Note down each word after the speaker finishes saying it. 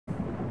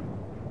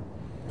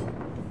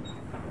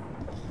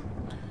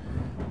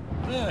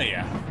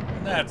Yeah,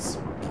 that's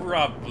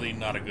probably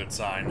not a good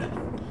sign.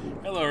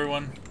 Hello,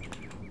 everyone.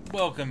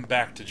 Welcome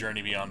back to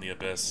Journey Beyond the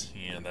Abyss.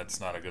 Yeah,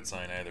 that's not a good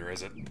sign either,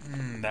 is it?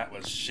 That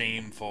was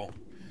shameful.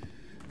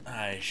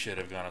 I should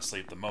have gone to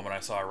sleep the moment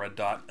I saw a red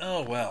dot.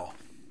 Oh well.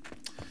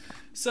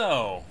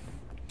 So,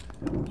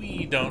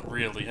 we don't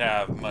really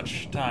have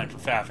much time for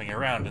faffing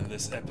around in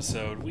this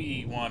episode.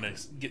 We want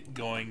to get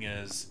going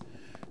as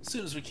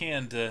soon as we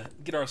can to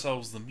get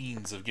ourselves the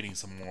means of getting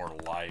some more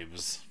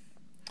lives.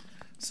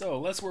 So,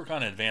 let's work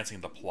on advancing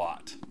the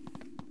plot.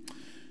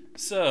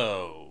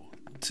 So,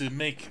 to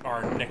make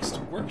our next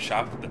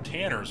workshop, the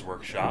Tanner's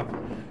Workshop,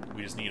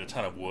 we just need a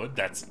ton of wood.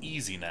 That's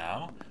easy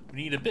now.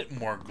 We need a bit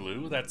more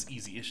glue. That's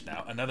easy-ish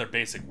now. Another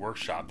basic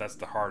workshop. That's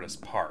the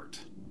hardest part.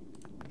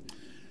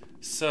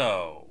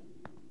 So,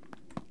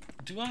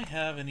 do I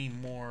have any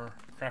more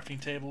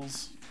crafting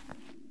tables?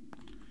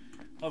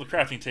 Well, the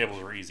crafting tables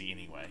are easy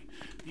anyway.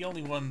 The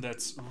only one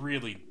that's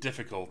really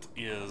difficult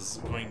is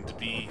going to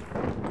be...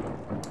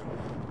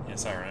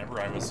 Yes, I remember.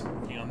 I was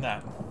working on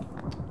that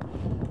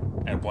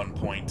at one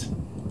point.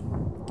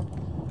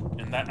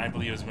 And that, I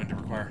believe, is going to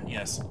require...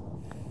 Yes.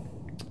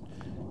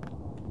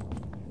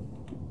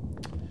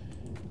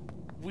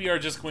 We are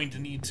just going to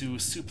need to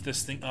soup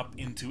this thing up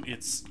into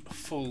its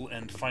full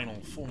and final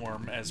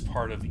form as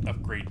part of the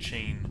upgrade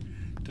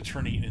chain to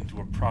turn it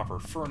into a proper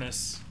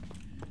furnace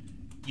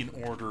in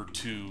order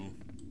to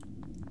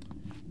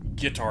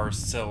get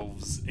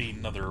ourselves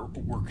another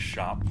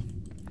workshop.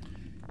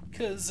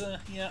 Because,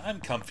 yeah,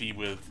 I'm comfy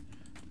with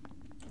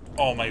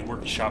all my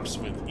workshops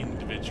with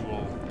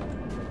individual...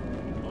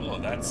 Oh,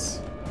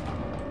 that's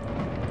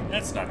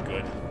not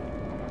good.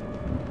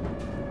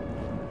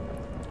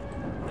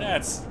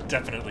 That's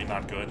definitely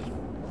not good.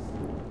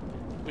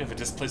 We have a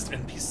displaced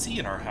NPC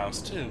in our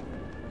house, too.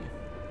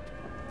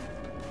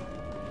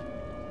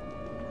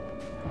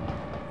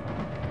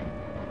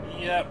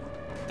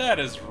 Yep, that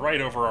is right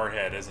over our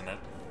head, isn't it?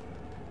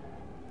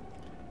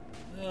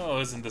 Oh,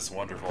 isn't this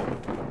wonderful?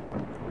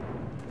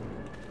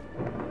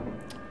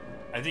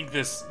 I think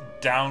this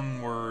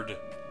downward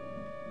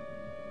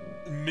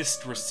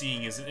mist we're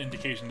seeing is an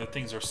indication that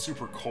things are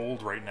super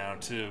cold right now,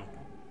 too.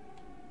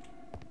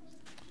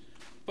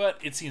 But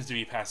it seems to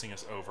be passing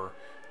us over.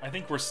 I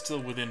think we're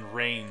still within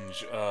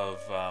range of...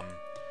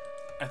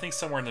 I think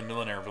somewhere in the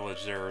Millionaire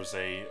Village there's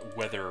a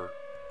weather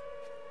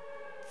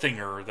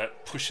thinger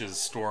that pushes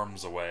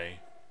storms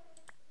away.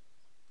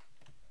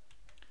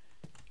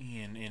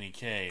 In any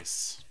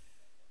case...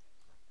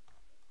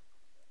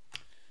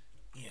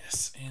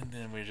 Yes, and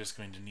then we're just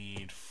going to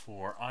need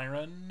 4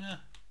 iron.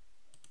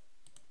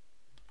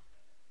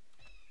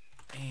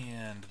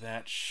 And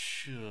that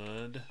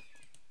should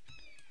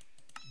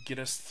get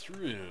us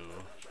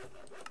through.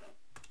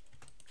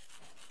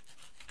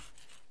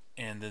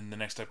 And then the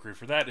next upgrade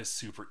for that is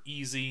super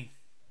easy.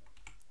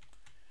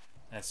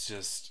 That's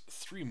just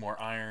 3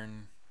 more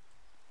iron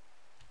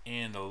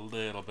and a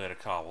little bit of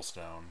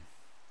cobblestone.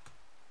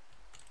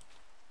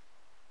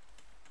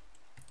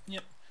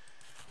 Yep.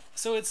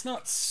 So it's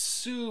not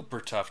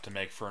super tough to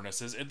make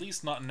furnaces, at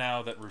least not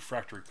now that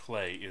refractory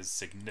clay is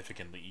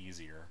significantly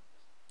easier.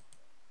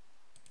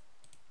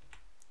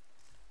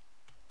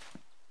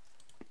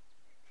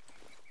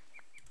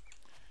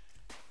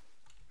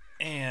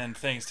 And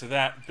thanks to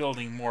that,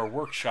 building more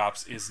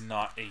workshops is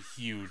not a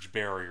huge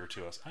barrier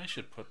to us. I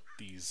should put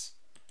these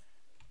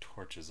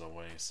torches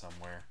away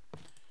somewhere.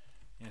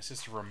 Yeah, it's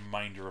just a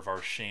reminder of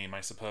our shame,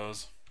 I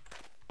suppose.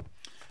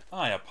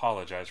 I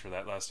apologize for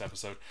that last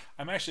episode.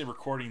 I'm actually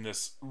recording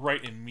this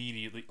right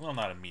immediately. Well,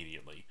 not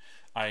immediately.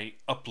 I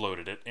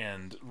uploaded it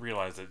and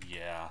realized that,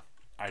 yeah,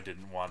 I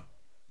didn't want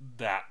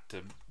that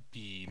to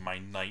be my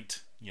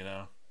night, you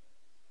know?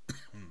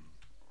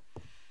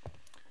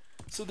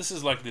 So this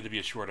is likely to be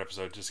a short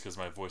episode just because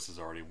my voice is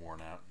already worn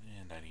out,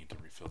 and I need to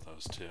refill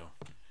those too.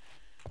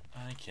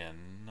 I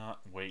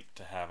cannot wait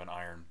to have an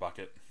iron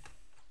bucket.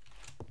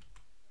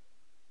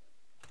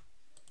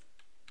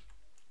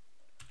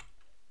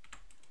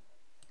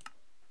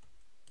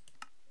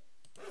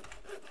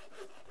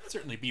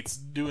 Certainly beats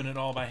doing it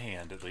all by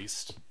hand, at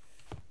least.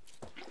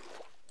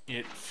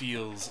 It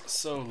feels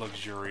so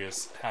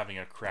luxurious having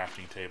a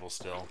crafting table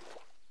still.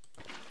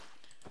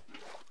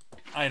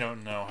 I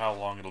don't know how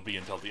long it'll be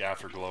until the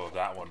afterglow of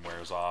that one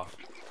wears off.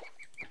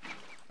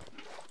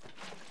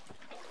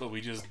 But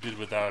we just did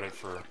without it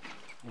for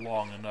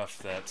long enough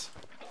that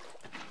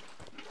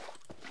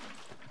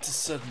to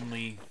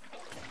suddenly...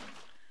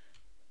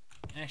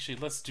 Actually,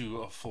 let's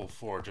do a full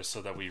 4 just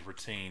so that we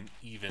retain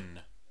even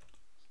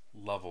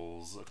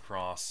levels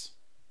across.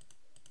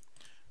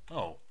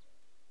 Oh,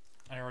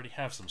 I already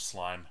have some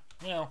slime.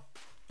 Well,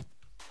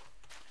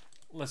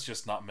 let's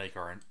just not make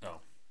our...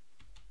 Oh,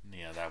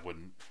 yeah, that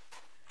wouldn't...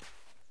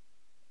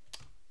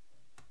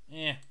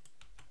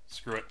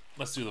 Screw it.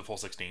 Let's do the full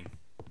 16.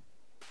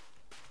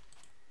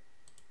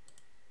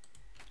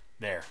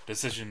 There,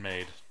 decision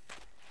made.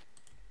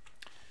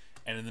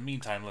 And in the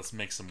meantime, let's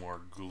make some more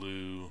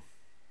glue.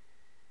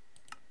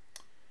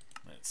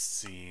 Let's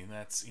see,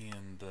 that's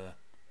in the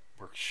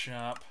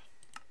workshop.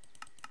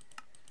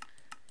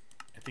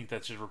 I think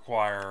that should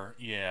require,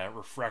 yeah,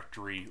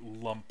 refractory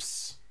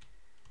lumps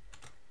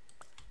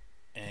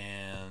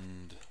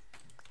and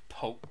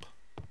pulp.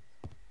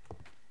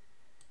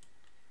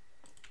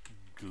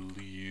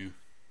 Glue.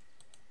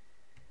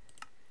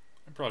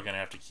 I'm probably going to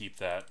have to keep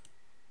that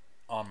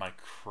on my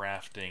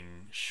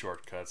crafting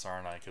shortcuts,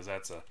 aren't I? Because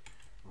that's a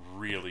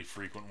really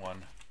frequent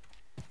one.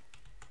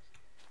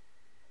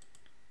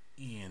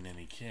 In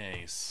any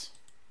case,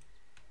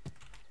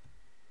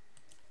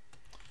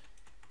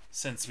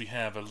 since we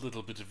have a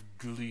little bit of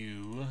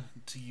glue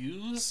to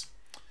use,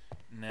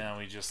 now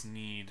we just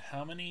need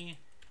how many?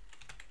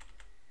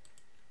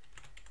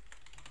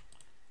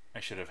 I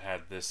should have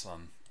had this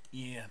on.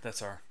 Yeah,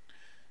 that's our.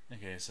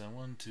 Okay, so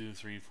 1, 2,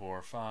 3,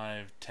 4,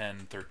 5, 10,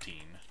 13.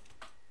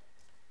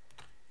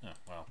 Oh,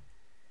 well.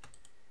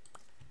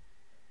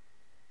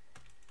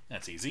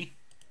 That's easy.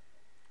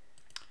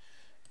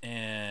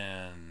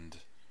 And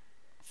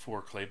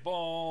 4 clay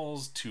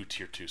balls, 2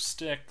 tier 2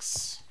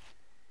 sticks.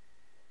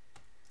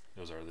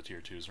 Those are the tier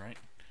 2s, right?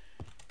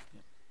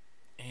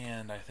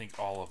 And I think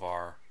all of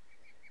our...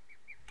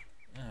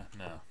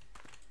 no.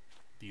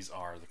 These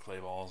are the clay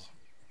balls.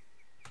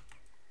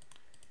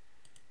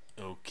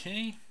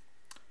 Okay.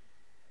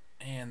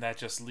 And that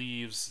just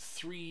leaves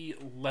 3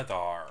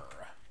 leather,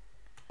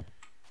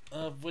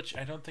 of which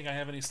I don't think I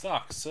have any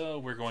stock, so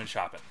we're going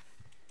shopping.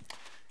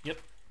 Yep,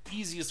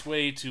 easiest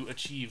way to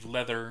achieve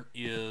leather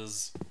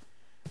is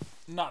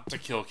not to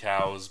kill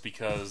cows,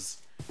 because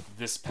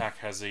this pack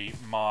has a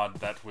mod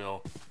that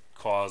will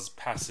cause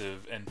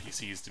passive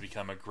NPCs to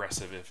become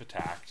aggressive if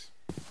attacked.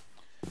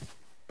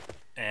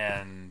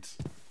 And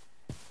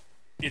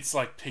it's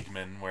like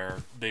Pigmen,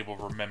 where they will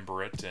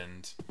remember it,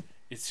 and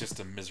it's just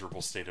a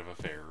miserable state of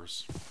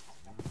affairs.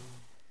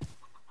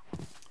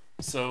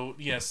 So,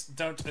 yes,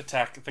 don't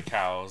attack the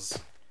cows.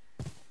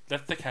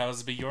 Let the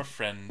cows be your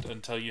friend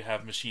until you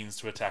have machines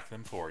to attack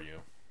them for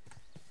you.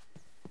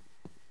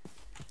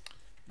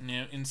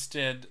 No,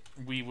 instead,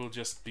 we will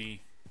just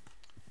be...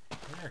 Is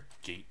there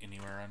a gate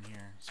anywhere on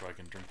here so I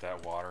can drink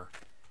that water?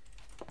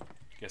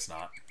 Guess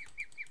not.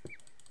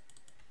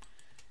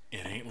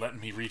 It ain't letting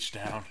me reach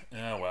down.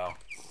 Oh well.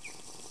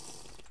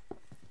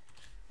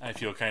 I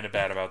feel kind of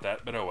bad about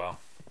that, but oh well.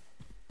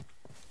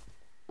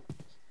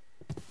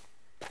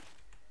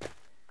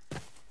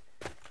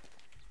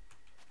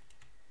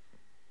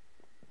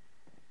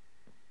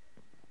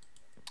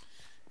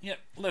 Yep,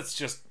 let's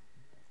just...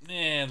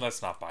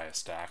 let's not buy a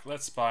stack.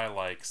 Let's buy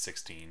like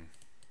 16.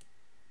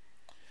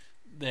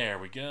 There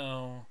we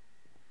go.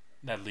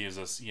 That leaves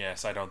us...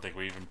 Yes, I don't think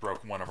we even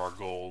broke one of our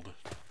gold.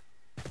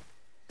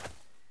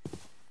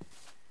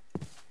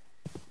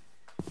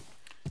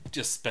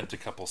 Just spent a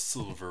couple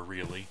silver,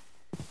 really.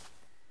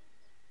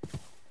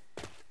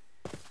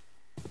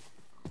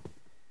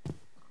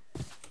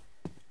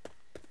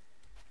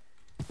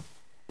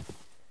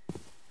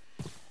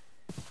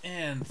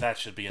 And that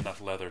should be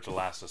enough leather to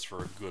last us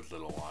for a good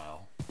little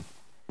while.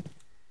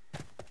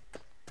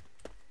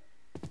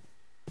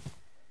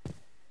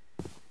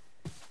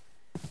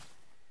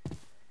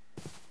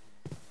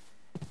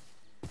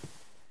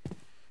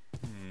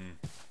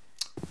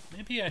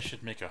 Maybe I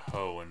should make a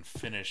hoe and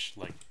finish,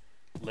 like,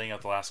 laying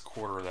out the last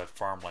quarter of that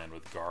farmland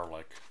with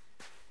garlic.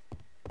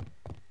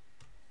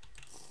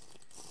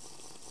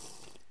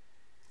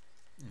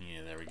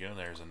 Yeah, there we go.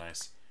 There's a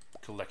nice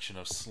collection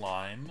of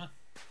slime.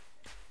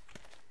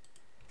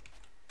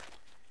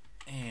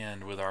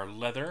 And with our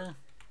leather,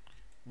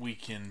 we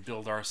can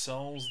build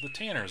ourselves the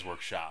tanner's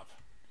workshop.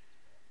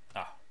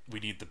 Ah, we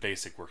need the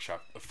basic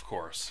workshop, of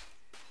course.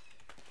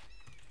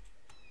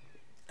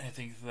 I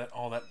think that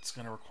all that's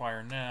going to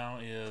require now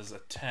is a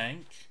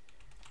tank.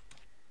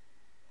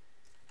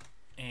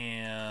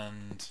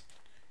 And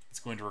it's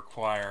going to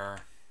require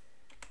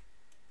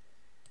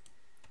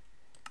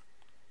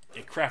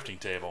a crafting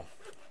table,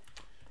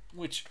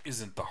 which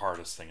isn't the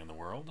hardest thing in the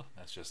world.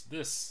 That's just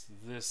this,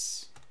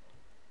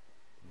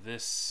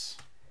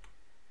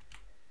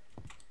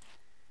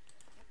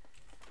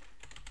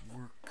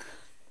 work.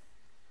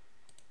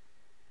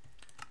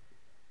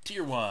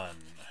 Tier 1.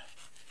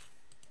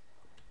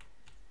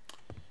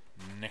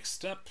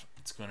 Next up,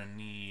 it's going to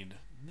need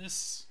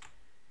this,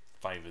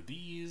 5 of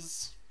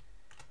these,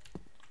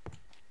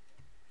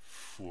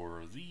 4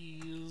 of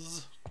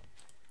these,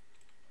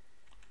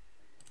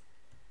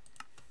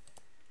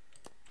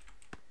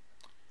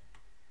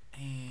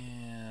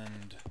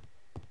 and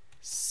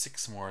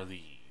 6 more of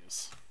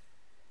these.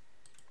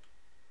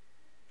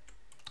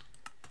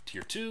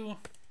 Tier 2,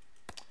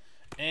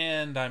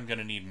 and I'm going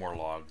to need more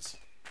logs,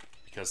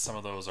 because some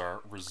of those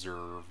are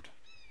reserved.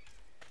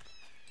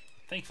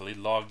 Thankfully,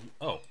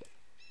 oh,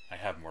 I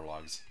have more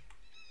logs.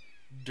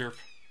 Derp.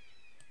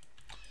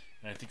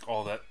 And I think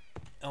all that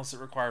else it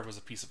required was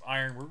a piece of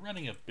iron. We're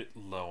running a bit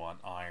low on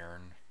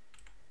iron.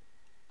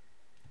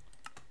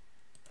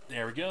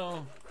 There we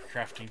go.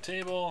 Crafting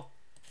table.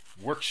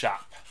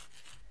 Workshop.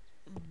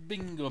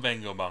 Bingo,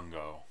 bango,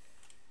 bongo.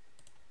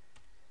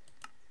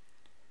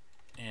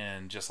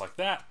 And just like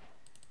that,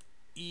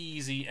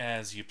 easy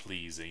as you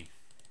pleasy.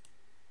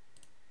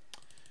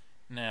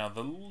 Now,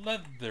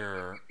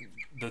 the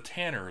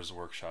Tanner's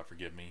Workshop,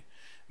 forgive me,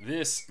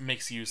 this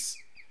makes use,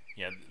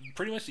 yeah,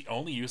 pretty much the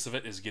only use of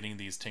it is getting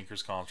these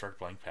Tinker's Construct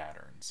blank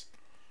patterns.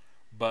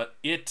 But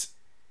it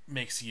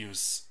makes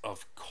use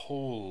of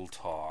coal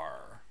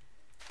tar.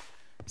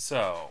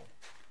 So,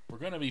 we're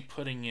going to be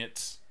putting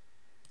it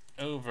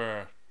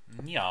over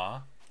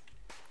nya.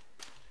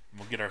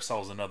 We'll get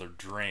ourselves another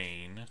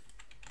drain.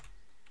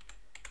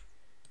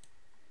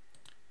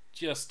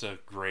 Just a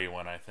gray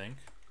one, I think.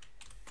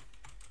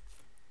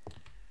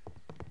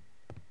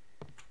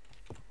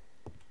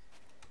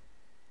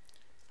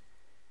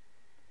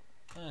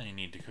 I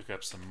need to cook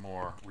up some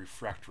more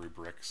refractory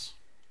bricks.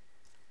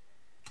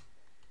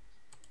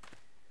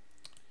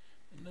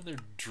 Another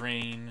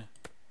drain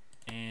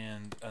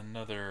and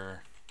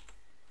another...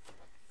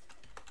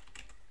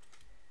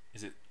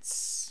 Is it...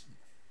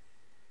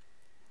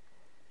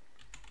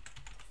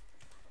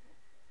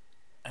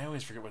 I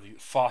always forget what the...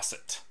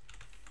 Faucet.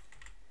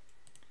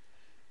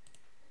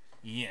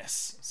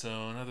 Yes,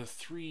 so another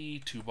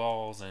 3, 2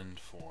 balls, and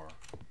 4.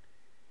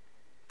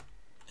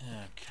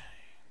 Okay.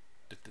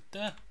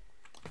 Da-da-da.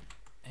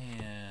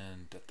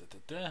 And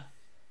da-da-da-da.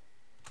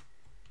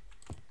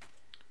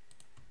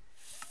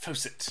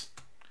 Faucet.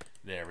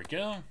 There we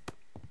go.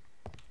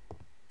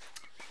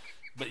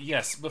 But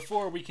yes,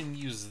 before we can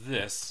use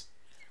this,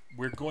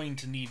 we're going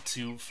to need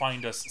to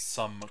find us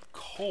some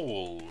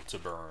coal to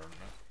burn.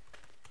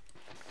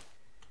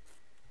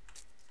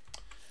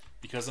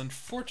 Because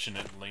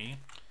unfortunately,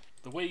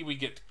 the way we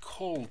get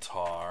coal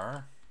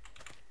tar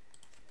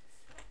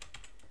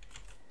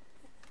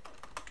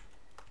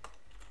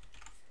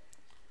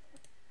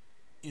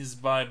is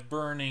by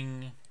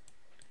burning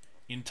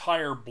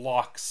entire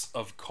blocks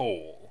of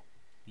coal.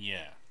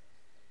 Yeah.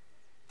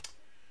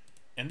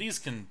 And these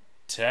can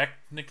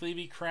technically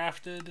be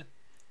crafted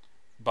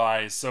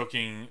by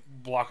soaking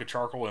a block of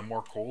charcoal in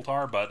more coal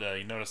tar, but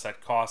you notice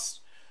that costs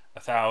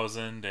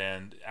 1,000,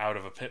 and out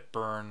of a pit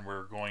burn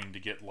we're going to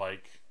get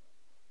like...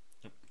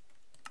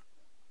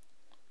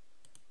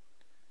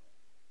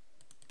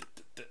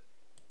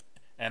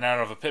 And out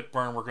of a pit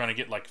burn we're going to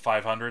get like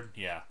 500,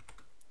 yeah.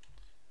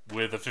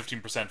 With a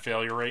 15%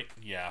 failure rate,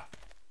 yeah.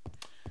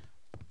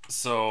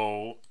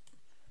 So,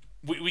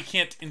 we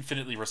can't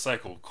infinitely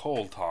recycle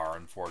coal tar,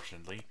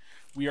 unfortunately.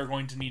 We are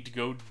going to need to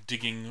go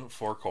digging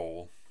for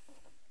coal.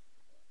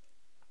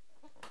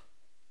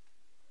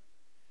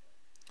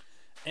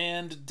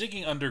 And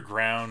digging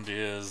underground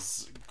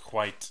is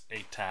quite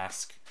a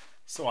task,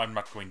 so I'm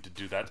not going to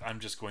do that. I'm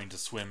just going to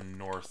swim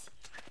north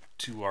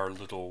to our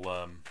little...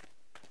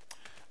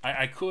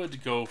 I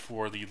could go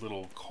for the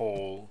little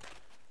coal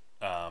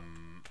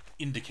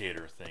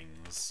indicator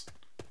things.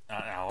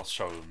 I'll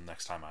show them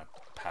next time I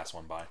pass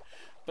one by.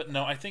 But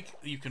no, I think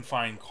you can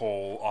find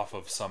coal off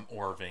of some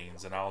ore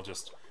veins, and I'll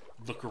just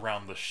look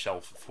around the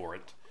shelf for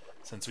it,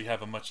 since we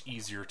have a much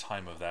easier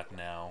time of that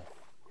now.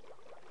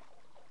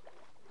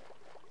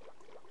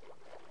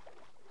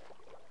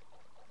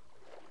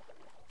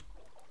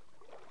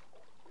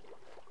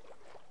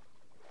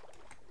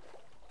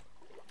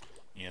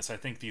 Yes, I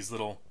think these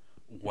little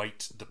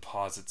white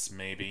deposits,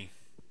 maybe.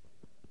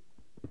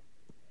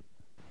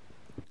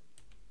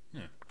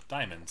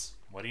 Diamonds.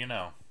 What do you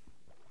know?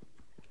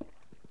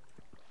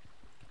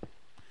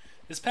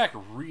 This pack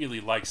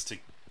really likes to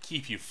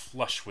keep you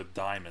flush with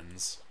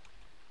diamonds.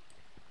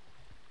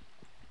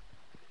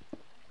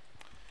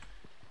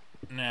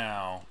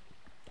 Now,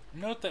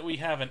 note that we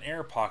have an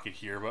air pocket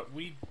here, but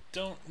we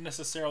don't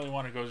necessarily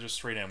want to go just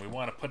straight in. We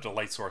want to put the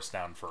light source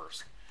down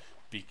first,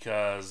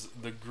 because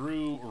the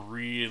Grue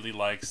really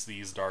likes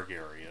these dark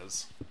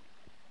areas.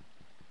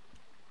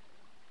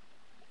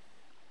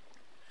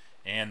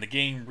 And the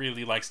game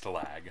really likes to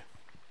lag.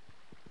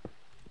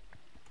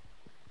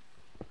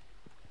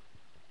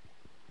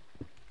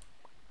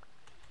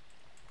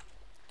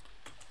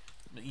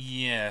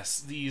 Yes,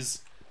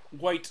 these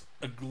white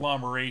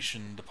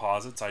agglomeration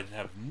deposits, I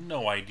have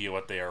no idea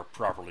what they are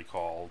properly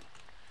called.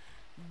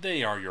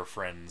 They are your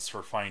friends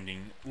for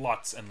finding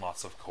lots and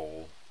lots of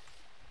coal.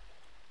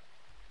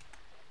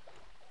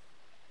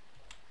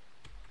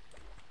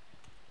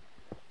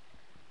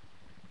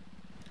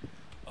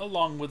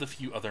 Along with a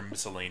few other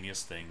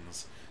miscellaneous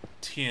things,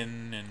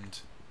 tin and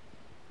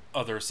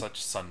other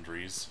such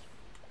sundries.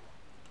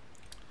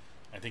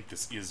 I think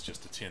this is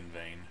just a tin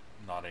vein,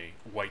 not a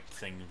white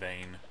thing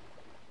vein.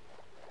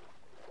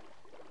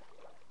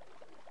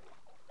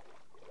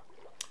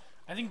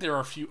 I think there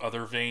are a few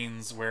other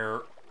veins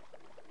where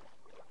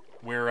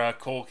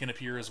coal can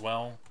appear as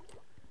well,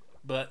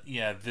 but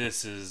yeah,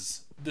 this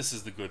is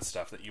the good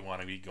stuff that you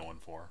want to be going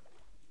for.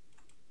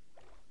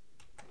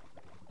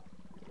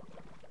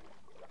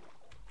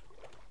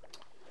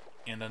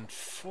 And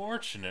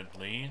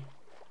unfortunately,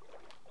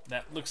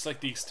 that looks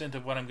like the extent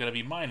of what I'm going to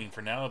be mining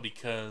for now,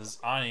 because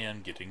I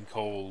am getting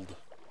cold.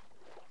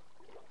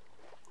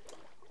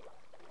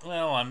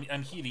 Well,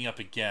 I'm heating up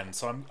again,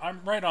 so I'm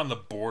right on the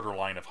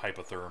borderline of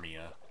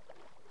hypothermia.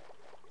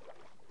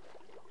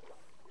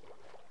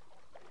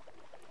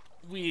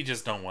 We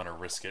just don't want to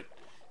risk it.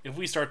 if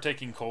we start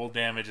taking cold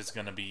damage, it's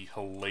going to be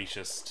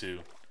hellacious to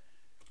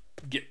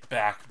get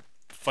back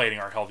fighting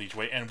our health each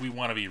way, and we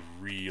want to be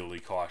really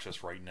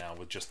cautious right now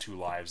with just 2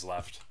 lives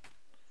left.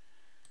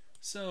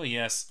 So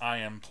yes, I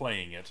am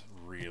playing it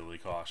really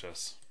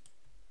cautious.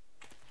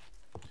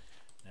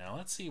 Now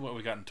let's see what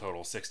we got in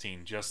total.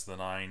 16, just the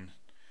 9.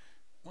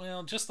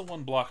 Well, just the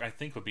 1 block I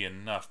think would be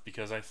enough,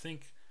 because I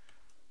think,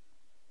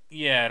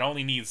 yeah, it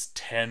only needs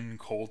 10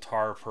 coal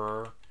tar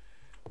per.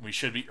 We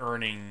should be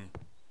earning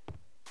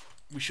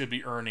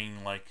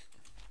like,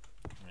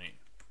 wait,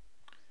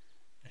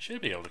 I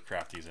should be able to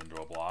craft these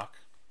into a block.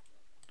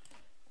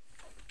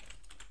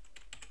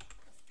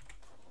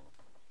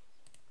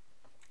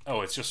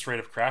 Oh, it's just straight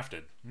up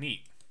crafted.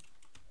 Neat.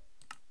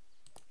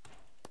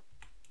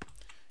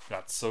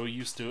 Got so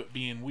used to it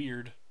being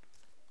weird.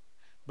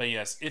 But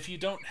yes, if you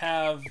don't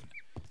have...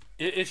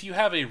 If you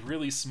have a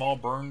really small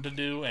burn to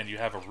do and you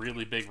have a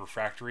really big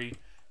refractory,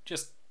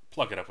 just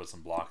plug it up with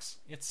some blocks.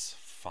 It's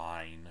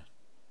fine.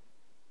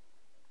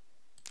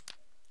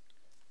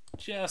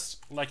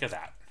 Just like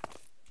that.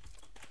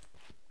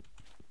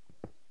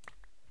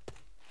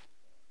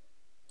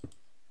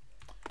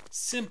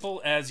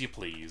 Simple as you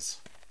please.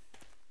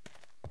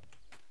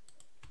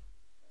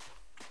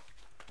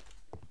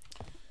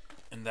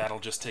 And that'll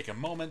just take a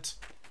moment.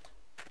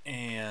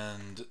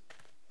 And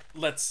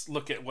let's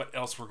look at what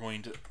else we're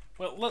going to...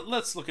 Well,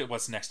 let's look at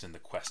what's next in the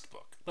quest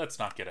book. Let's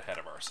not get ahead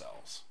of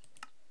ourselves.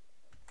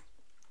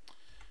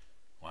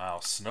 Wow,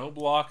 snow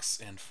blocks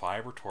and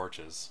fiber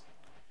torches.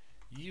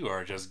 You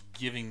are just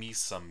giving me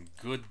some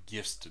good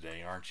gifts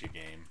today, aren't you,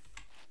 game?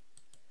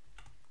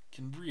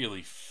 Can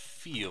really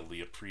feel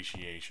the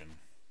appreciation.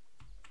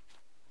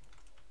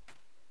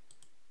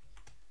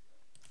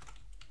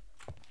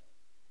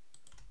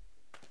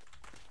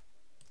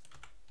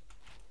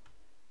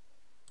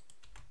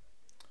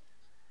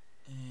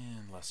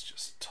 And let's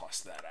just toss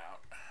that out.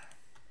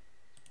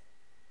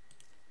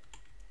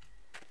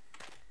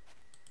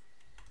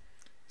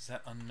 Is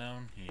that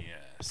unknown?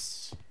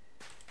 Yes.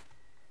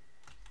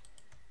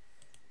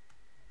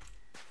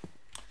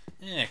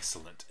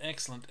 Excellent,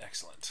 excellent,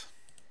 excellent.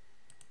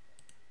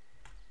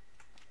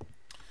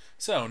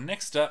 So,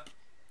 next up,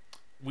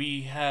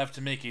 we have to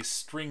make a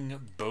string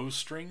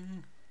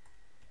bowstring.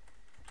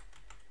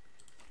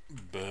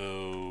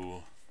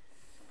 Bow.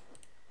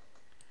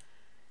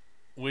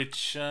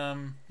 Which,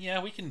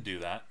 yeah, we can do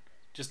that.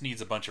 Just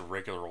needs a bunch of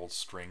regular old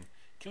string.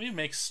 Can we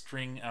make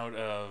string out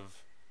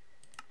of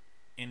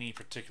any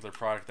particular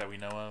product that we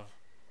know of?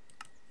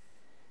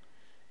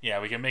 Yeah,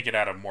 we can make it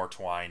out of more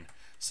twine.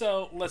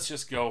 So, let's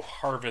just go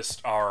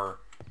harvest our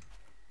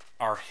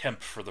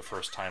hemp for the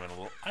first time in a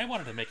little... I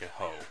wanted to make a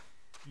hoe.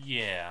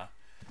 Yeah.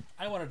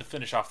 I wanted to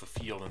finish off the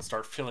field and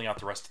start filling out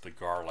the rest of the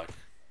garlic.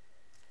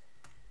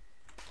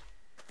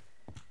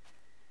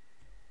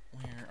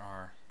 Where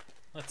are...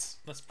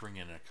 Let's bring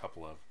in a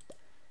couple of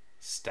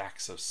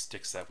stacks of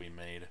sticks that we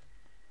made,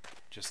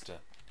 just to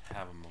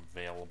have them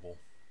available.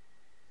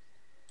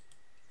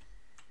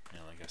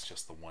 And I guess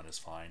just the one is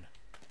fine.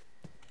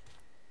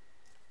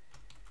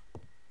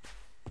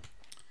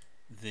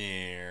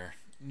 There.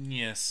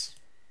 Yes.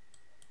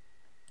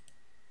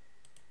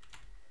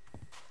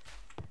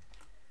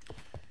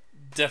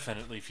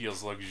 Definitely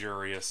feels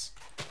luxurious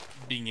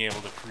being able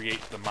to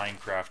create the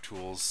Minecraft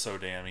tools so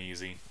damn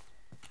easy.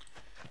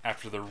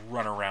 After the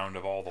runaround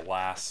of all the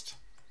last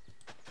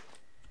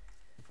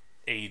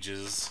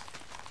ages.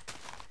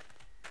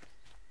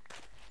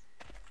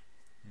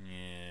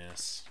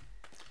 Yes.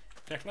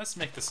 In fact, let's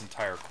make this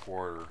entire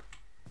quarter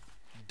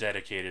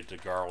dedicated to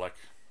garlic.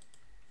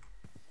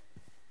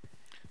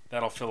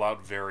 That'll fill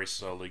out very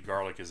slowly.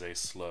 Garlic is a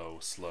slow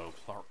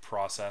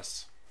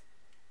process.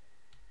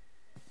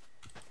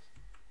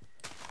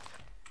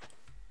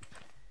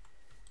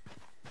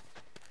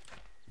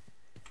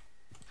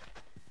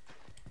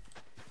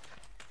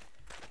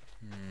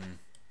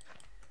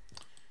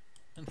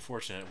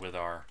 Unfortunate with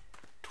our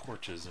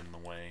torches in the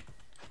way.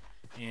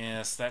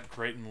 Yes, that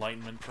Great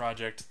Enlightenment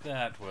project,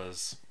 that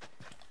was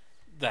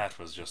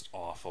just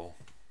awful.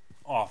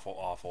 Awful,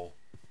 awful.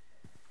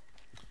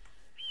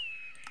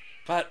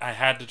 But I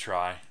had to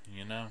try,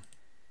 you know?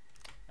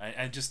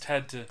 I just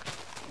had to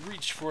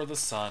reach for the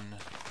sun.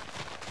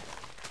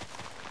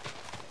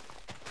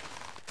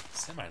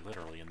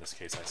 Semi-literally in this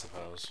case, I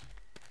suppose.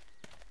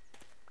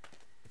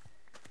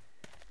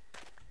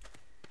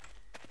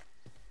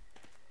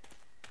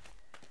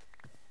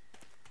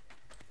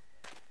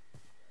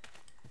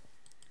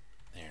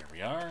 There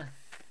we are.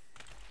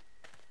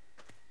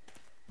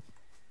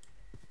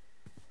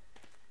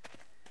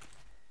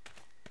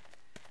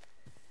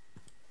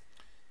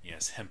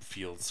 Yes, hemp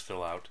fields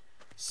fill out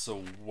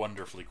so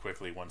wonderfully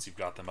quickly once you've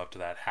got them up to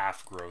that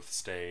half-growth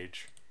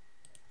stage.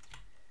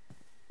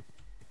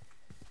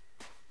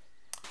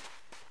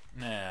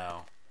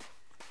 Now,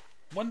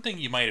 one thing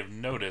you might have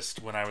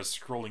noticed when I was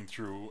scrolling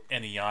through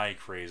NEI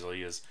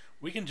crazily is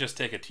we can just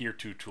take a tier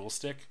 2 tool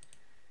stick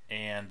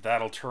and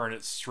that'll turn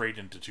it straight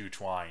into 2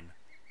 twine.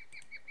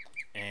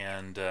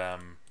 And,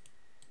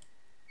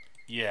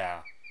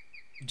 yeah,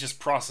 just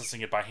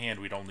processing it by hand,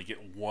 we'd only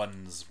get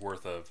one's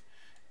worth of,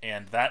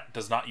 and that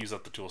does not use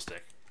up the tool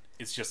stick.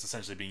 It's just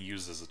essentially being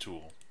used as a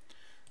tool.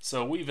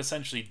 So we've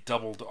essentially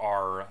doubled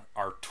our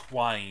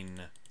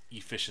twine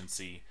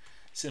efficiency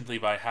simply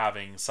by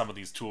having some of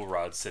these tool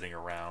rods sitting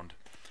around.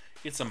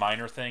 It's a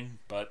minor thing,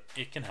 but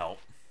it can help.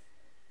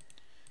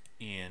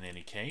 In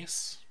any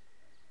case,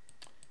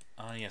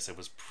 yes, it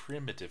was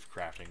primitive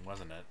crafting,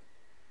 wasn't it?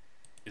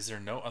 Is there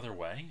no other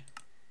way?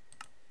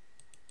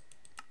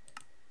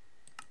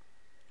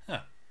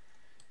 Huh.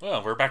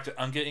 Well, we're back to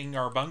ungetting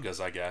our bungas,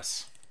 I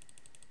guess.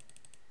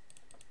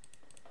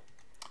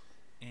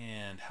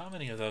 And how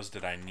many of those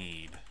did I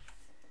need?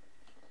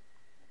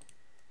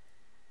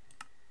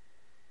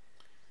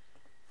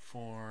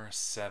 4,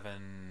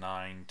 7,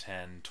 9,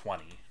 10,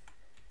 20.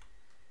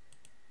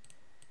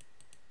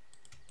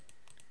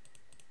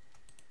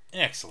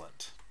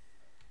 Excellent.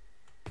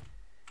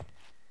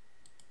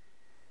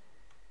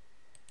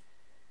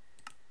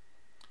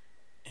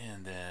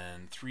 And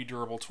then 3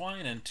 durable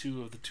twine and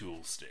 2 of the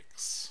tool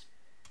sticks.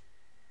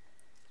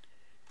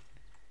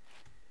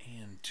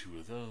 And 2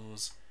 of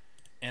those.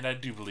 And I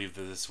do believe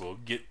that this will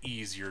get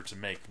easier to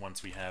make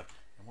once we have...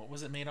 And what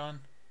was it made on?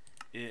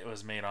 It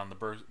was made on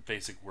the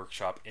Basic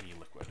Workshop Any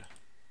Liquid.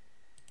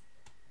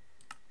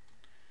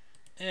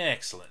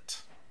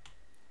 Excellent.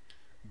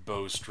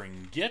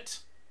 Bowstring get.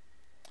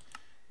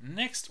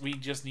 Next, we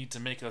just need to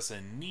make us a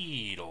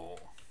needle.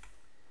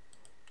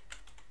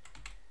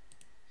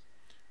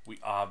 We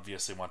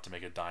obviously want to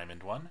make a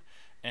diamond one.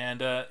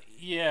 And,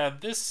 yeah,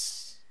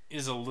 this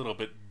is a little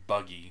bit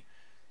buggy.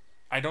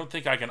 I don't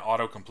think I can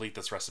auto-complete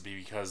this recipe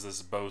because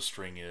this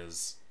bowstring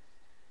is...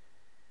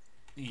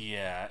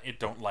 Yeah, it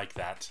don't like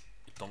that.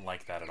 It don't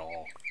like that at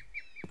all.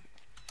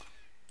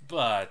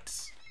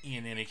 But,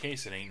 in any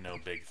case, it ain't no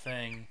big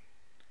thing.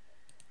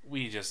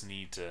 We just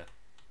need to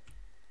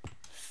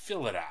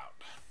fill it out.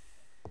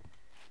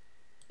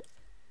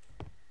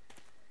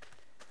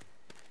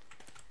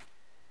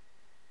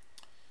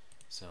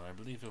 So I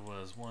believe it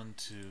was 1,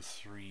 2,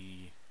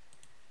 3,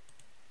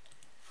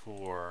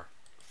 4,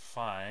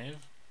 5,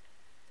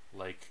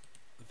 like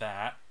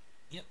that.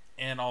 Yep,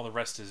 and all the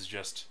rest is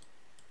just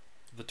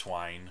the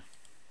twine.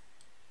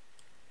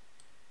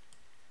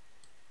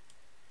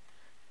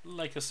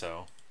 Like a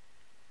so.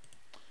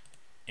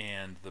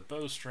 And the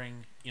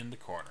bowstring in the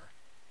corner.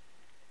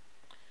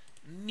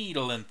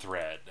 Needle and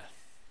thread.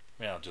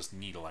 Well, just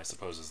needle, I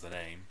suppose, is the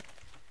name.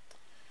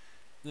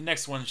 The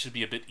next one should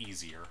be a bit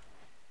easier.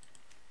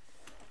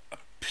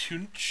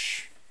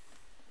 Punch,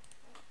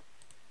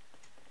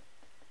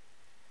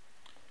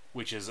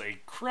 which is a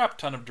crap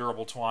ton of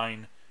durable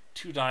twine,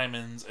 2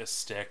 diamonds, a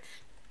stick,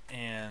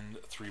 and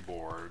 3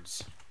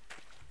 boards.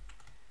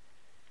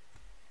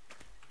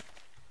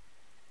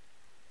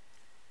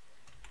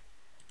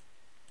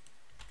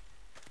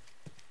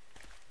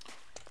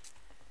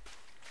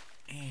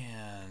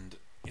 And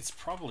it's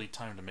probably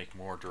time to make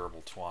more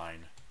durable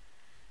twine.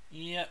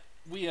 Yeah,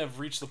 we have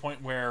reached the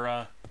point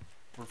where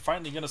we're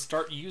finally going to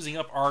start using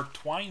up our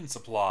twine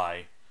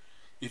supply.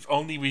 If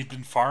only we'd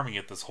been farming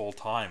it this whole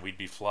time, we'd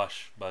be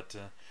flush. But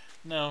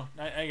no,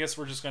 I guess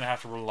we're just going to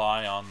have to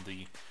rely on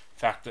the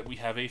fact that we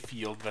have a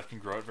field that can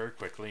grow it very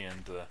quickly,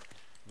 and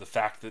the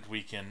fact that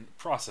we can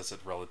process it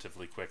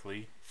relatively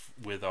quickly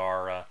with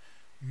our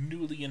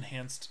newly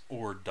enhanced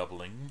ore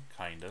doubling,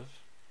 kind of.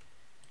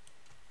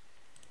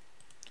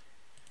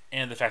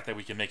 And the fact that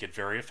we can make it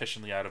very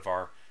efficiently out of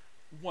our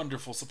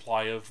wonderful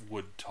supply of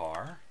wood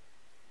tar.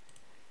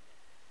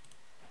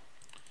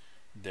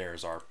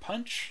 There's our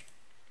punch.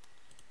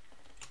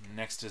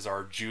 Next is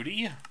our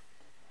Judy.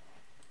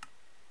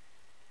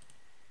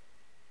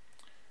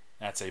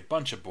 That's a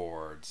bunch of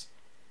boards.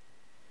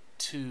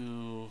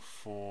 2,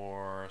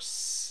 4,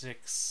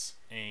 6,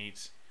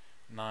 8,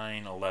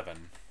 9, 11.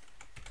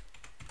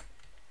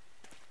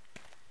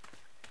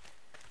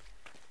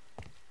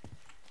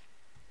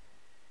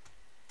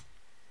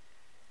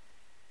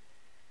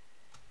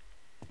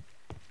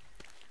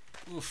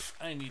 Oof,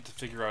 I need to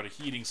figure out a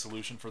heating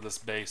solution for this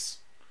base.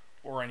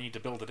 Or I need to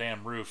build a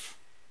damn roof.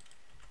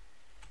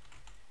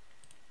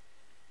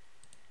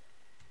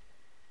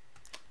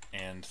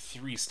 And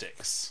 3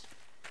 sticks.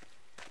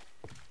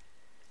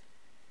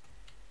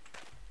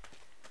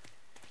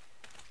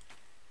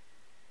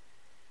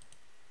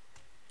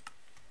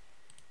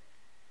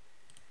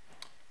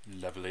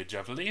 Lovely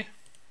jubbly.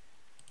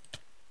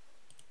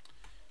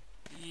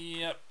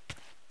 Yep.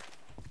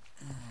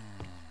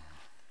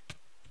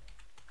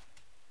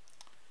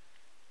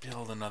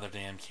 Build another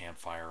damn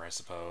campfire, I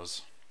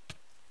suppose.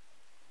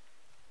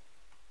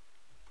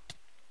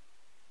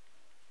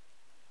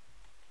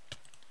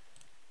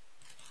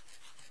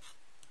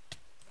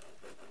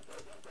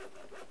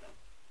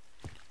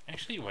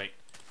 Actually, wait.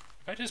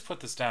 If I just put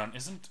this down,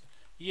 isn't...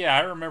 Yeah,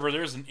 I remember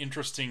there's an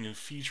interesting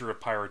feature of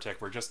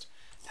Pyrotech where just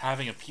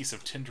having a piece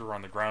of tinder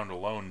on the ground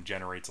alone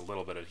generates a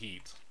little bit of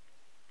heat.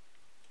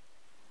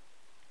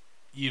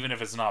 Even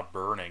if it's not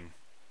burning.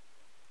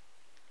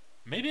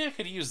 Maybe I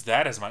could use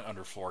that as my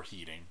underfloor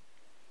heating.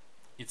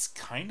 It's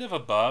kind of a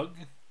bug.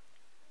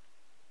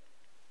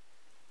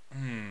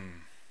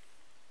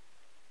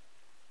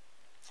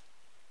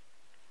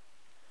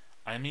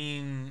 I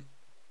mean,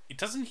 it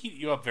doesn't heat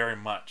you up very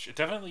much. It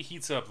definitely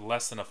heats up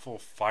less than a full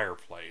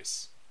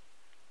fireplace.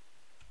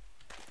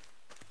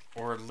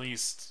 Or at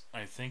least,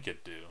 I think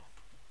it do.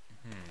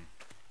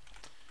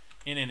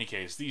 In any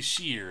case, these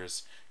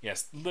shears,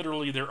 yes,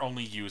 literally their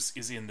only use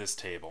is in this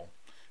table,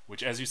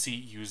 which, as you see,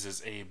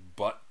 uses a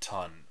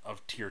butt-ton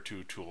of Tier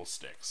 2 tool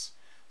sticks.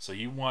 So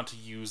you want to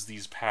use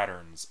these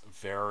patterns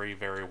very,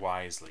 very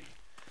wisely.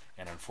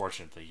 And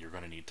unfortunately, you're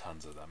going to need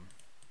tons of them.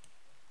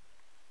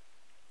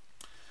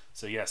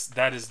 So yes,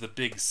 that is the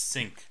big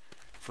sink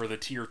for the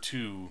Tier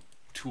 2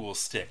 tool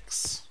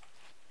sticks.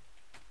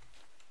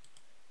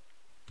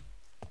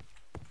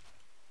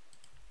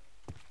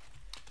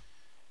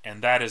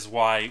 And that is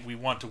why we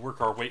want to work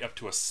our way up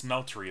to a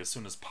smeltery as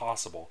soon as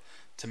possible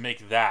to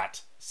make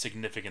that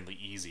significantly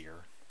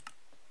easier.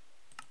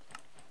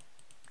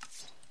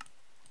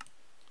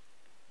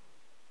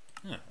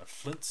 A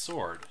flint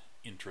sword.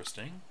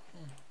 Interesting.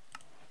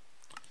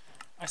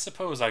 I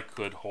suppose I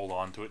could hold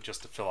on to it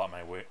just to fill out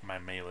my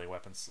melee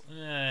weapons.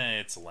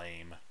 It's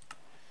lame.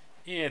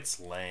 It's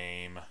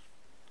lame.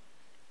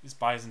 These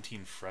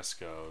Byzantine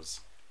frescoes.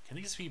 Can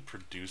these be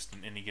produced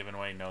in any given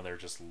way? No, they're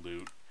just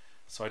loot.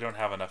 So I don't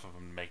have enough of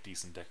them to make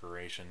decent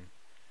decoration.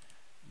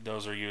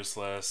 Those are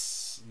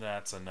useless.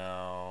 That's a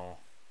no.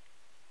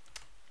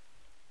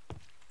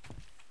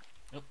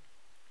 Nope.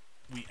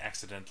 We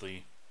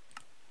accidentally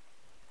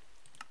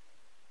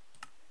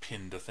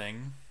pinned a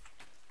thing.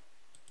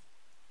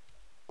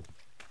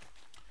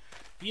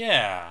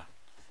 Yeah.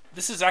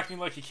 This is acting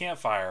like a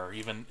campfire,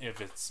 even if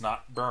it's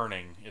not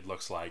burning, it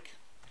looks like.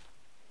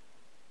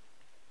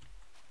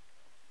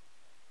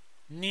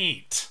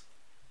 Neat.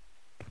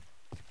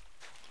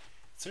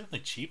 It's certainly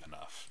cheap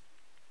enough.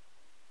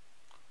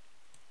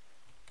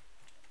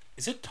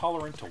 Is it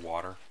tolerant to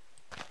water?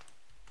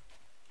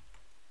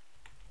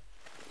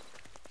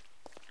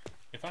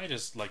 If I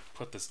just, like,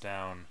 put this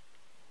down,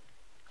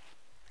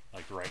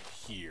 like, right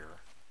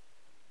here,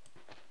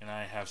 and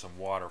I have some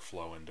water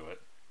flow into it,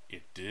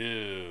 it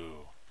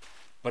do.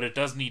 But it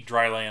does need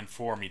dry land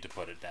for me to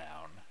put it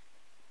down.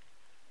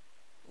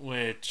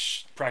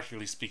 Which,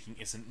 practically speaking,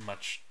 isn't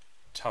much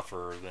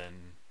tougher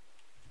than,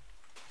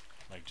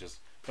 like, just...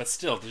 But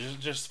still,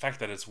 just the fact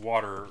that it's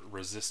water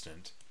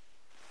resistant.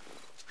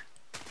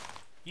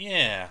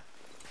 Yeah,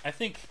 I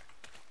think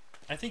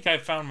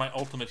I've found my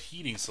ultimate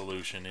heating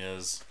solution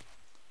is,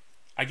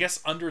 I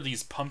guess under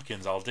these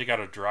pumpkins I'll dig out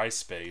a dry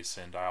space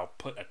and I'll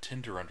put a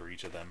tinder under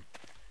each of them,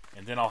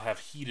 and then I'll have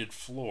heated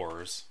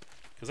floors,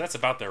 because that's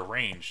about their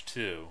range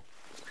too.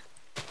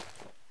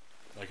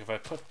 Like if I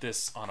put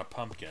this on a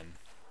pumpkin,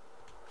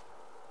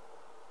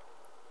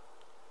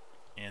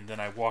 and then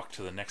I walk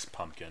to the next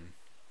pumpkin,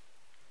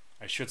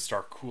 I should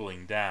start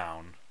cooling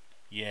down.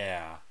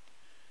 Yeah.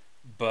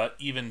 But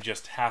even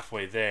just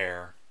halfway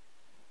there,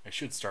 I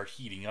should start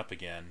heating up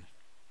again.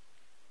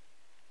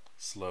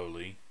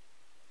 Slowly.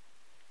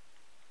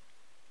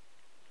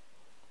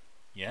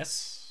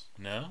 Yes?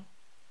 No?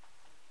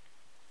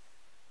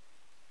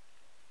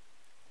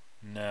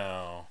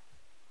 No.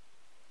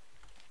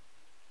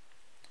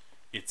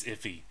 It's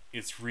iffy.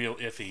 It's real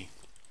iffy.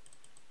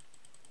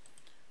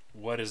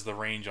 What is the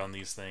range on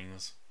these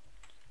things?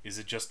 Is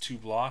it just 2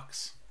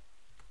 blocks?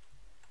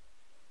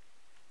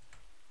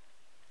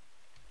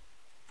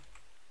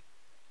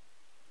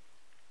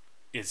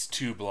 It's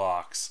 2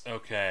 blocks.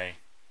 Okay.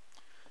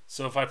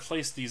 So if I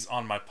place these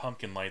on my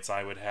pumpkin lights,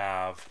 I would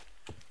have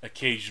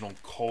occasional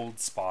cold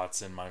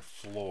spots in my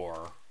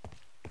floor.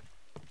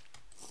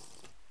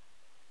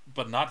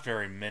 But not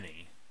very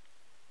many.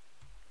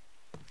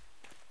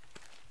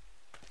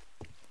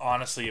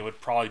 Honestly, it would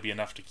probably be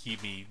enough to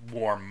keep me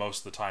warm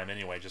most of the time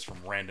anyway, just from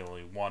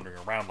randomly wandering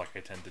around like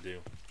I tend to do.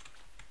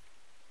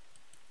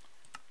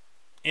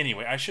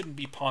 Anyway, I shouldn't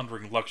be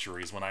pondering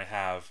luxuries when I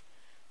have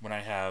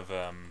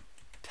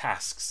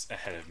tasks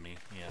ahead of me.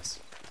 Yes.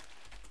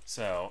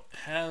 So,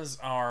 has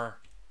our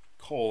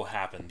coal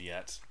happened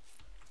yet?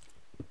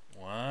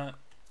 What?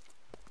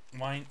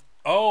 Why?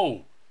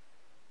 Oh!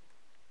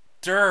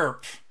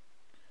 Derp!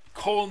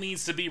 Coal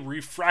needs to be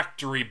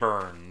refractory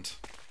burned.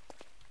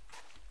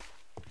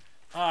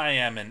 I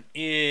am an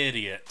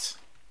idiot.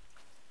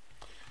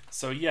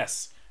 So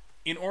yes,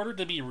 in order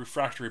to be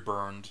refractory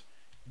burned,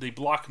 the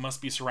block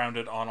must be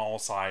surrounded on all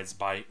sides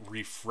by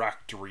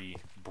refractory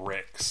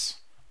bricks,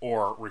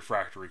 or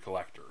refractory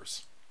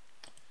collectors.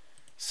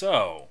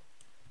 So,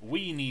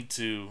 we need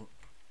to...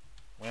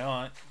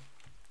 Well,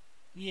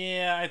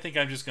 yeah, I think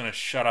I'm just going to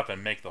shut up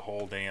and make the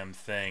whole damn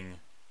thing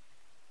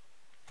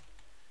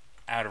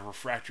out of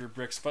refractory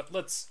bricks, but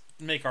let's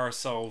make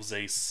ourselves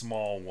a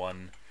small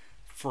one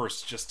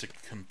first, just to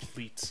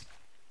complete...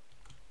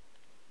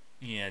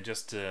 Yeah,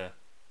 just to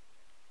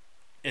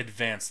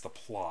advance the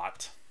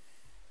plot.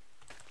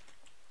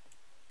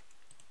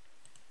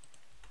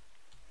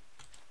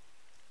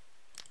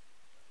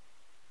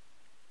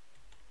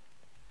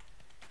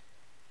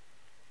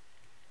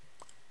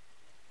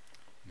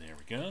 There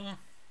we go.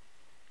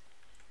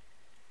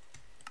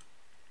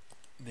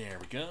 There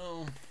we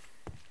go.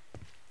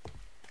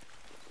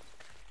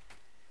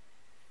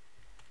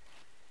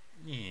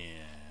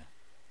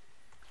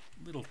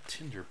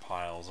 tinder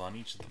piles on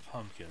each of the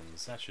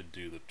pumpkins. That should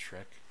do the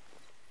trick.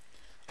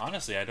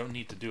 Honestly, I don't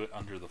need to do it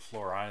under the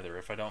floor either.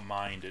 If I don't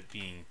mind it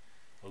being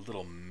a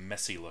little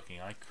messy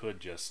looking, I could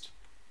just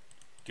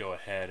go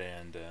ahead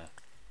and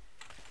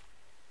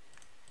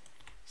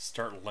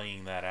start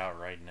laying that out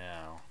right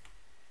now.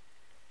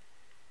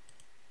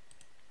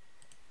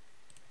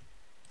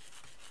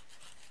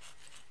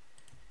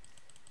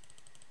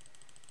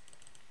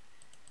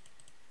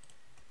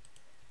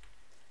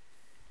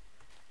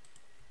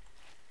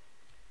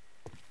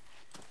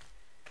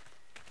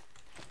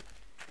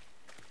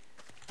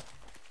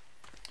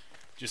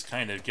 Just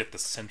kind of get the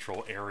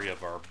central area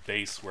of our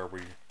base where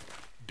we're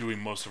doing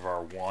most of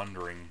our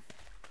wandering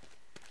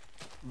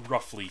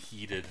roughly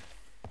heated.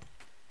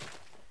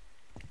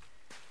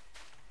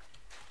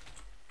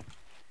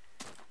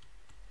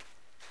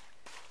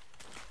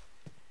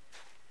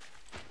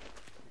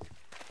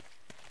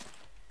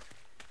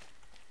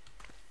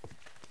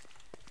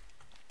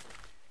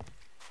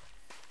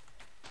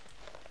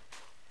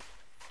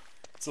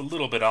 It's a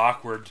little bit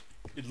awkward.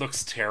 It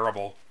looks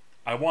terrible.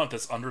 I want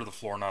this under the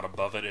floor, not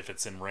above it if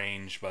it's in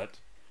range, but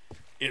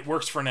it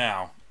works for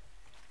now.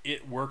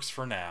 It works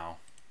for now.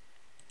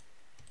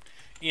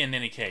 In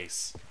any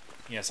case,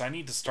 yes, I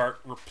need to start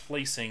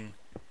replacing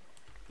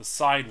the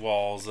side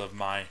walls of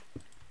my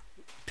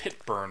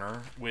pit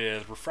burner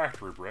with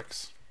refractory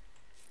bricks.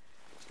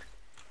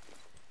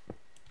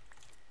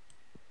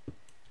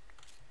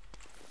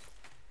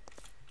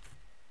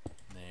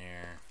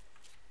 There.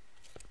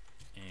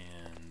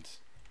 And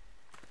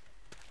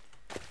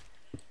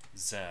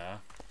there.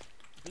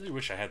 I really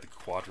wish I had the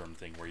quadrum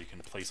thing where you can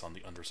place on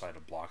the underside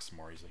of blocks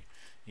more easily.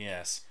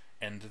 Yes,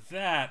 and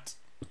that,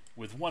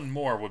 with one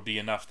more, would be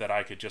enough that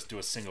I could just do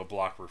a single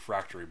block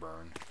refractory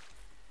burn.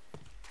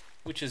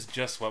 Which is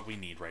just what we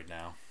need right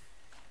now.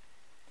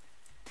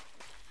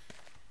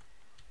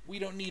 We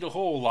don't need a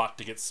whole lot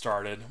to get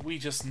started. We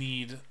just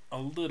need a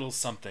little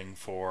something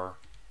for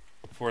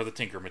the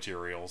tinker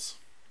materials.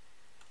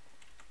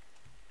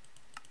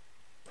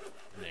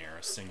 There,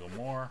 a single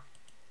more.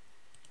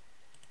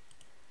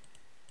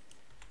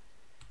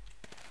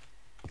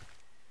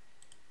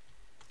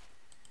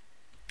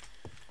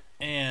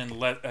 And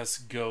let us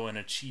go and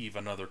achieve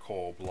another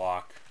coal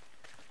block.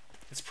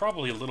 It's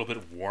probably a little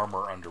bit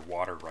warmer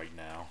underwater right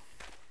now,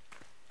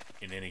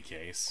 in any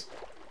case.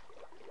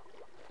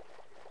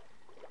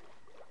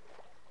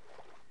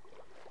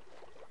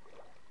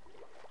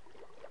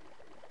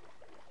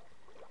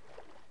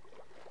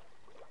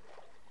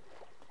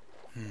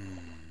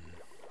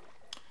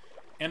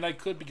 And I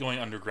could be going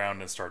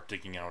underground and start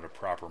digging out a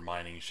proper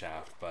mining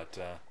shaft, but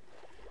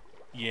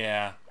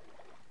yeah,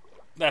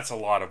 that's a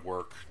lot of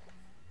work.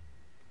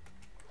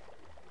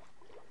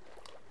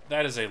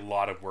 That is a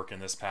lot of work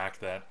in this pack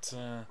that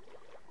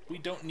we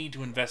don't need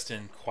to invest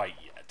in quite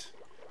yet.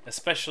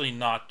 Especially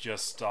not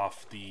just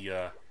off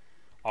the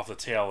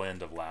tail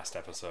end of last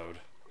episode.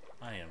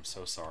 I am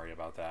so sorry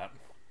about that.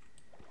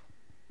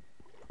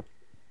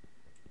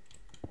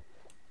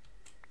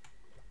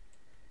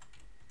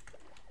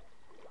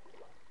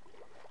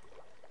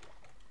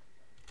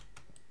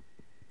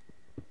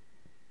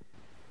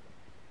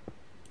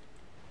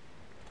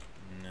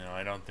 No,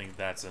 I don't think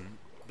that's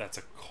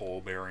a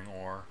coal-bearing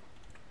ore.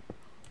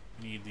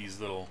 Need these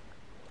little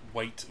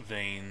white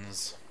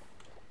veins,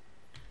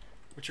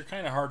 which are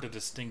kind of hard to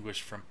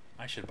distinguish from.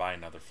 I should buy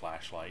another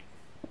flashlight.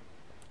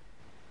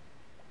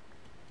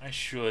 I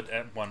should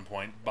at one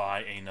point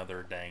buy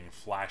another dang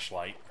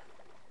flashlight.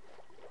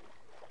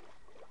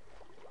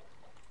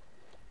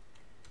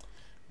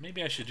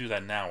 Maybe I should do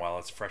that now while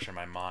it's fresh in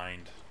my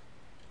mind.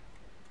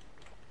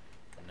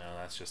 No,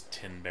 that's just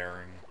tin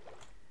bearing.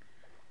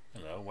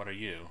 Hello, what are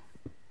you?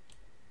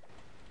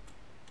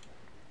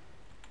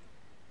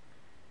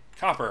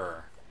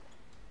 Copper.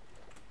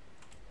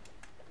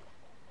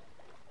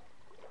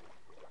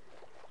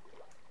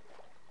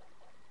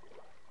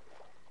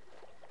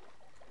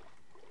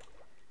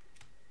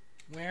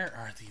 Where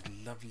are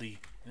the lovely...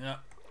 No,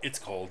 it's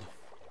cold.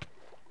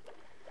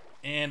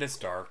 And it's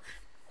dark.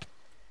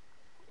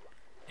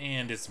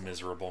 And it's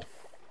miserable.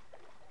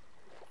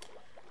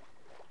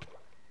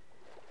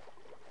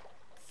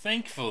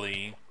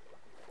 Thankfully,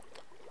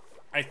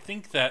 I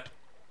think that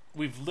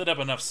we've lit up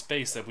enough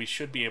space that we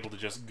should be able to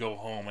just go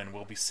home and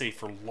we'll be safe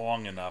for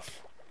long enough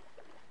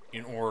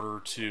in order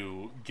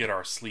to get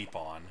our sleep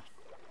on.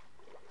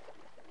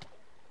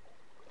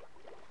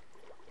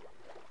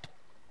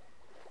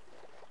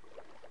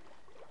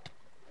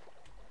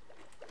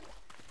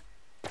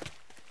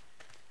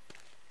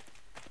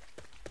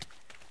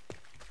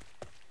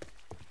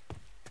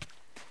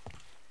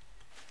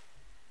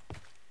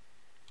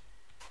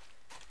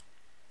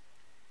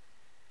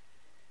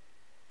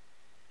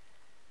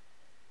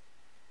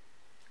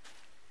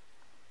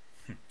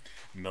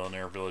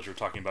 Millionaire villager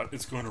talking about,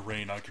 it's going to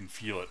rain, I can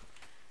feel it.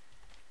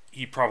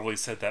 He probably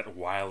said that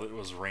while it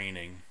was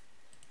raining,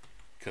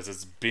 because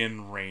it's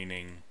been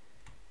raining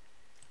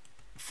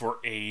for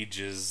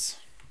ages.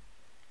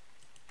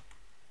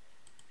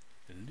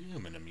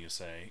 Aluminum, you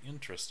say?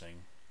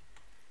 Interesting.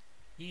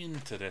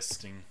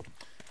 Interesting.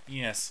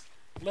 Yes,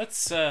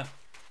 let's,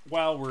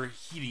 while we're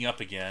heating up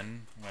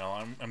again, well,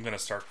 I'm going to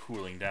start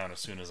cooling down as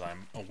soon as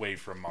I'm away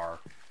from our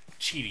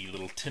cheaty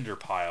little tinder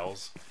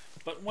piles.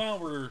 But while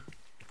we're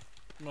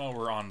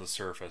on the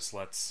surface,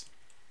 let's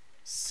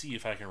see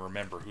if I can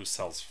remember who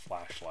sells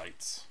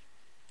flashlights.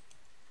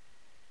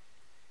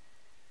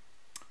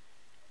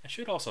 I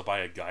should also buy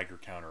a Geiger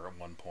counter at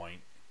one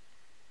point,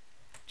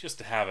 just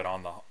to have it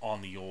on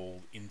the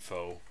old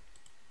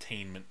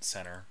infotainment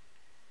center.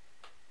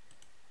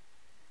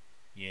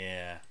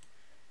 Yeah,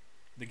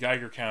 the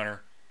Geiger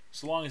counter.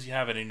 So long as you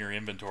have it in your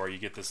inventory, you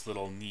get this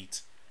little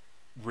neat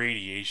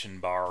radiation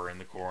bar in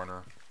the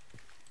corner.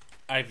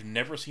 I've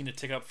never seen it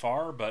tick up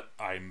far, but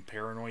I'm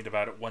paranoid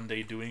about it one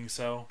day doing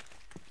so.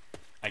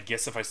 I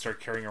guess if I start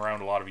carrying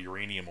around a lot of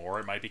uranium ore,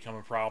 it might become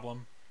a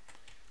problem.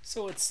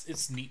 So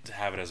it's neat to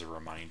have it as a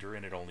reminder,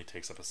 and it only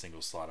takes up a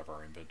single slot of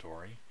our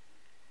inventory.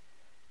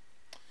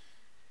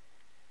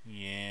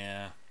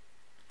 Yeah.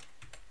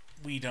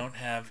 We don't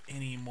have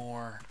any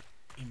more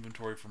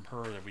inventory from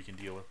her that we can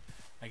deal with.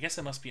 I guess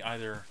it must be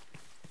either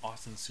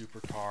Austin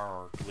Supercar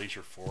or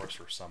Glacier Forest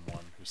or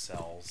someone who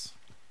sells.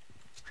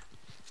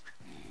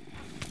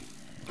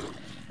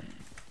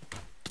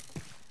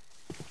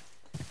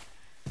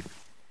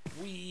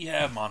 We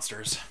have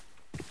monsters.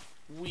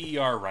 We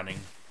are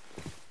running.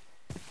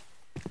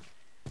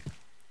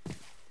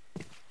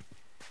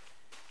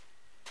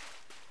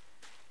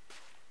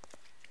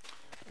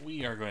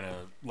 We are going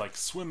to, like,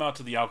 swim out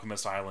to the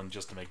Alchemist Island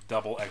just to make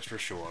double extra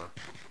sure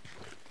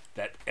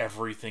that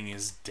everything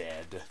is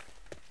dead.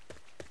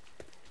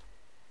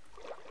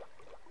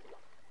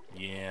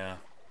 Yeah.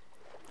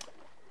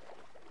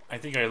 I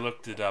think I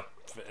looked it up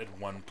at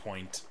one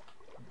point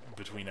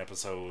between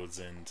episodes,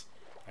 and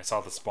I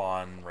saw the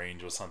spawn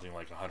range was something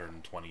like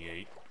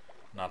 128,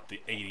 not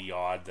the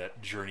 80-odd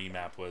that Journey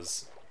Map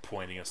was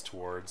pointing us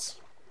towards.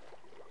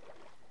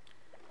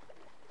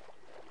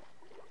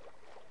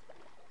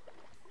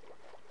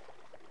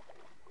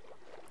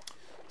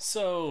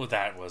 So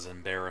that was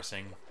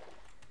embarrassing.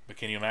 But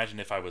can you imagine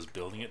if I was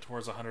building it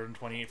towards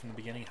 128 from the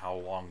beginning, how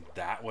long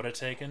that would have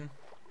taken?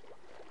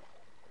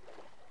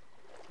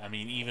 I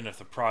mean, even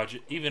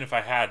if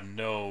I had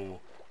no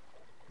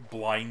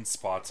blind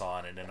spots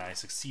on it and I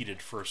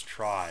succeeded first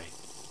try,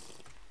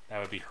 that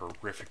would be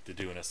horrific to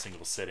do in a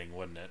single sitting,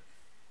 wouldn't it?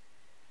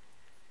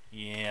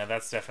 Yeah,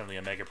 that's definitely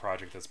a mega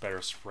project that's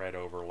better spread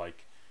over,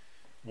 like,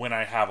 when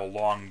I have a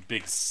long,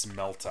 big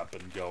smelt up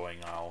and going,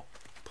 I'll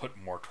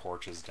put more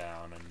torches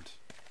down and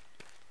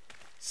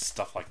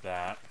stuff like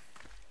that.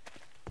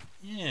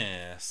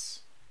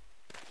 Yes.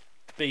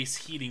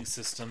 Base heating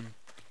system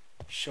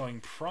showing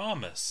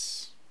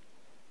promise.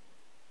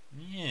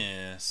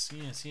 Yes,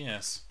 yes,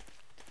 yes.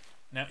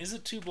 Now, is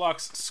it 2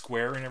 blocks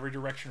square in every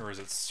direction, or is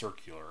it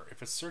circular?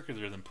 If it's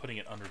circular, then putting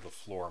it under the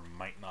floor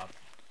might not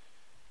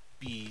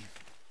be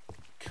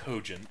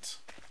cogent.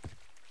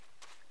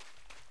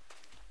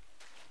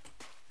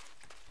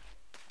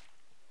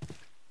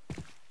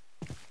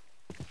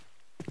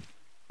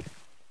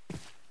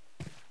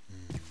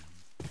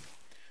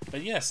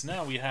 But yes,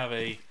 now we have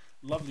a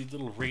lovely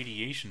little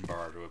radiation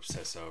bar to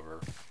obsess over.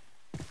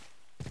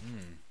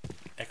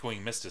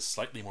 Echoing Mist is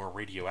slightly more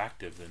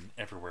radioactive than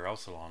everywhere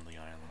else along the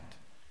island.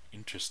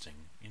 Interesting,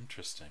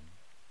 interesting.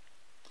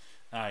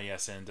 Ah,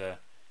 yes, and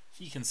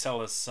he can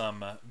sell us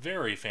some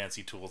very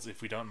fancy tools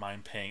if we don't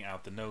mind paying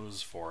out the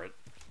nose for it.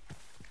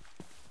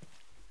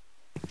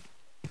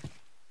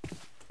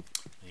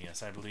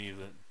 Yes, I believe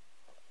that...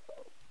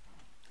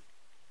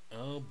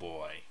 Oh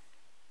boy.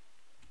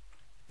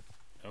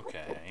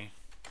 Okay.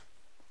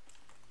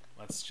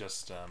 Let's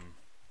just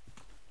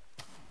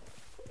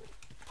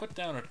put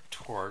down a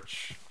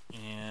torch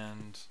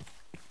and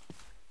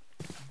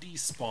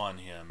despawn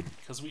him,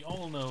 because we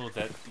all know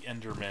that the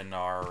Endermen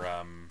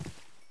are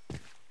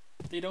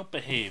they don't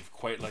behave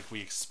quite like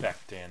we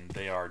expect, and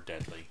they are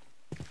deadly.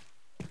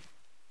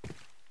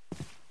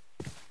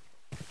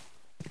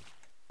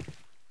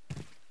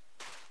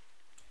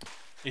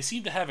 They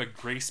seem to have a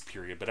grace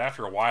period, but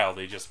after a while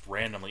they just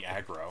randomly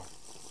aggro.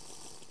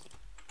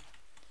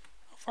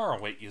 How far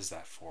away is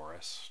that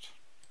forest?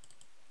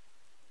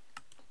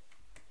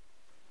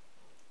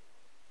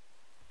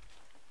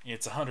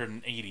 It's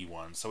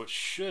 181, so it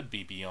should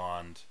be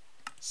beyond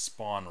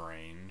spawn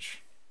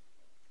range.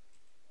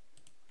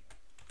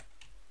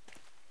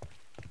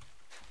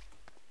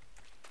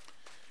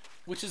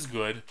 Which is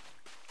good.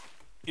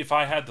 If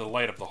I had to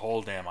light up the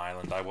whole damn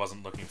island, I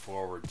wasn't looking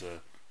forward to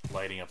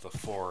lighting up the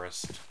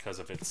forest because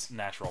of its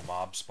natural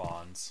mob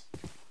spawns.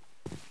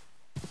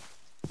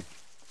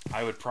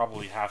 I would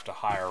probably have to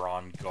hire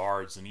on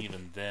guards, and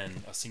even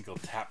then, a single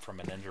tap from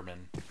an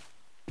Enderman.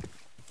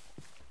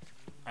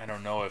 I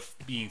don't know if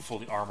being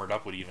fully armored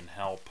up would even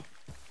help.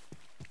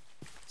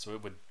 So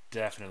it would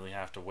definitely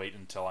have to wait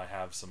until I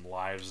have some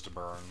lives to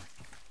burn.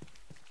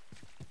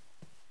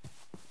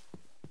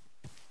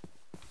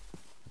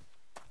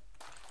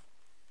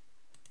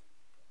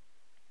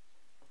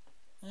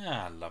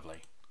 Ah, lovely.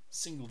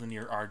 Singleton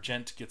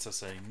Argent gets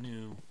us a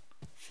new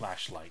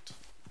flashlight.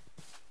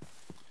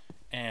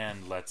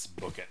 And let's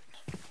book it.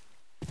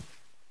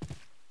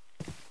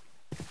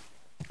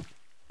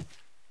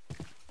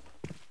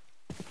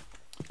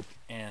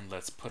 And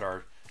let's put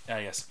our...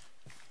 yes.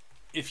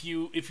 If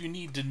you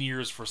need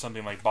deniers for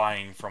something like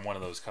buying from one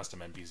of those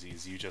custom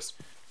NPCs, you just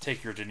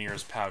take your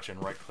deniers pouch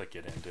and right-click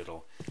it, and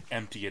it'll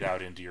empty it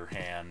out into your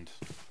hand.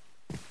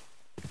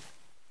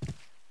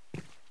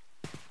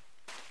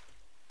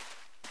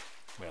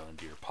 Well,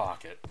 into your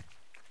pocket.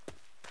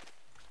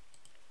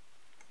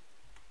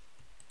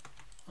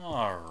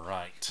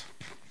 Alright.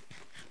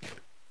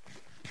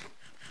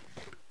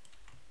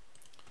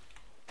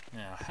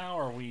 Now, how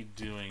are we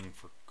doing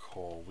for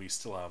coal? We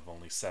still have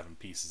only 7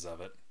 pieces of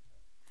it.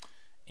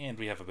 And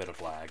we have a bit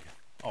of lag.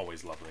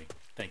 Always lovely.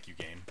 Thank you,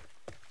 game.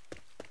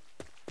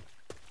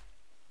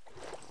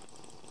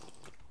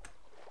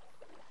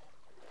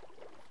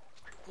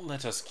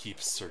 Let us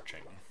keep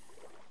searching.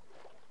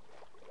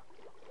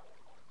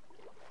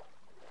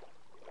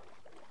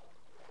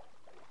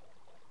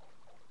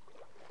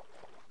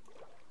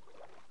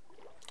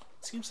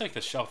 Seems like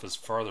the shelf is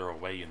farther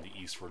away in the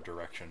eastward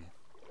direction.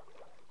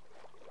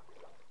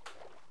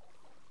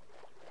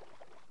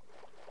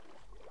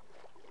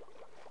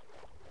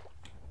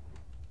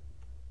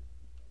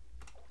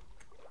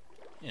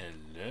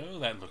 Hello,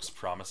 that looks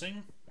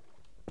promising.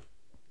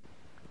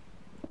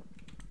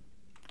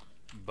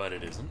 But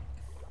it isn't.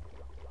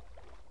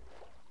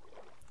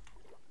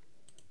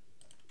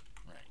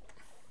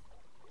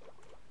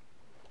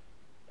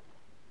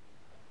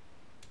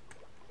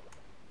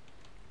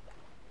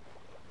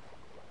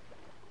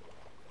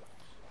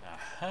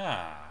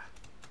 Aha!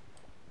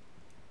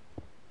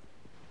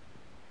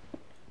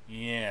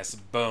 Yes,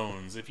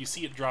 bones. If you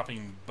see it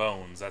dropping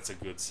bones, that's a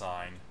good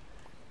sign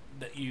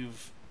that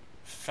you've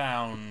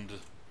found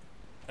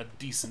a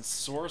decent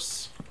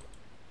source.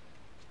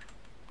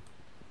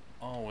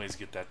 Always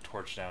get that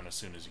torch down as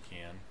soon as you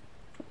can.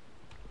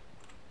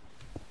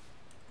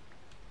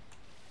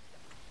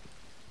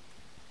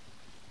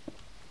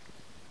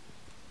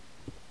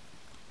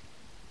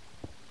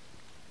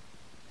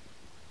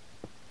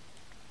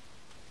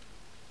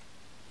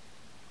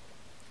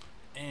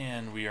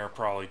 And we are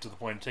probably to the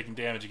point of taking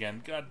damage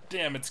again. God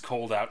damn, it's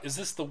cold out. Is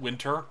this the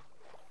winter?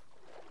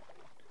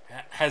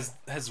 Has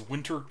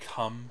winter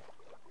come?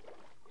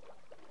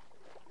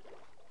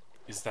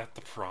 Is that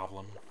the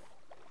problem?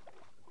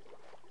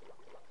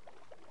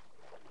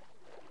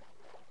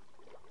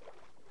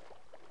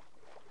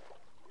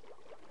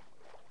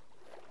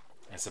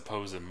 I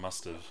suppose it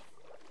must have.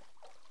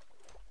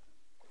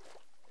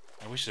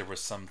 I wish there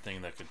was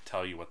something that could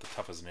tell you what the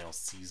Tough as Nails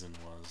season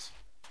was.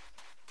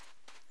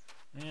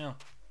 Yeah.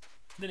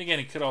 Then again,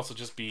 it could also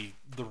just be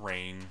the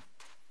rain.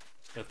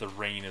 That the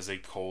rain is a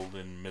cold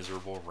and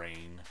miserable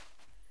rain.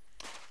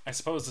 I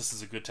suppose this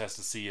is a good test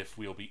to see if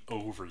we'll be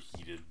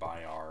overheated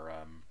by our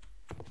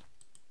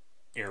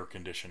air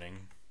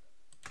conditioning.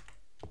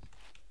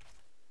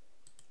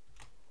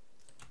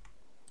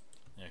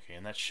 Okay,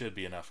 and that should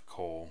be enough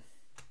coal.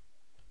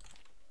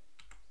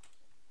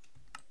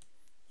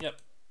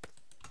 Yep.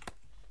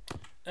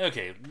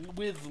 Okay,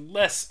 with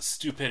less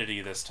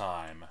stupidity this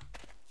time.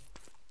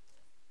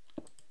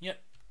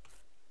 Yep.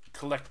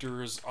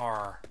 Collectors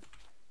are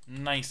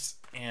nice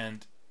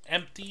and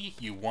empty.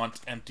 You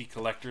want empty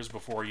collectors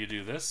before you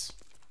do this.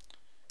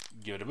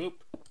 Give it a boop,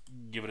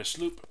 give it a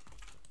sloop,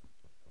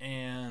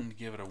 and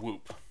give it a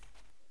whoop.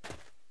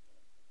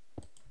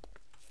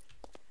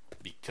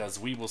 Because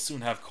we will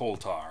soon have coal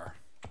tar.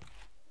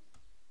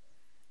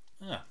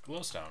 Ah,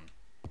 glowstone.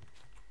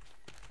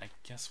 I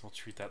guess we'll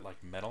treat that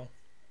like metal.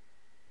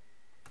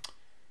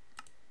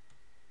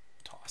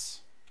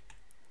 Toss.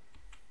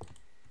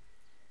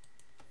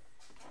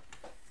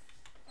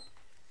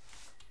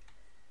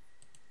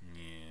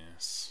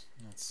 Yes,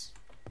 that's...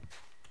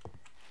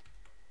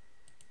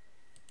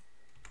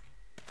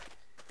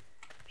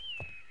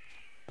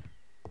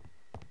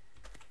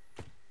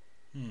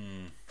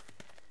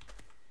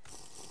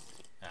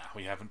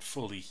 we haven't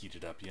fully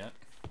heated up yet.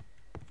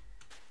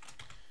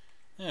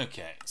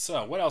 Okay,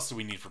 so what else do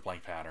we need for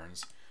blank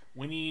patterns?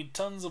 We need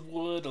tons of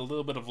wood, a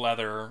little bit of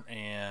leather,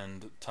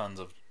 and tons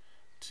of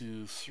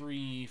 2,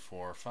 3,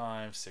 4,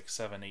 5, 6,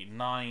 7, 8,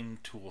 9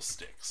 tool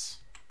sticks.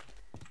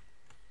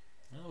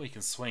 Well, we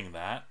can swing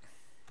that.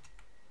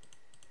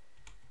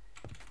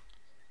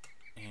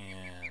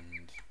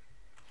 And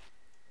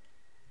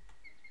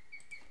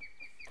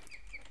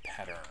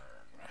pattern.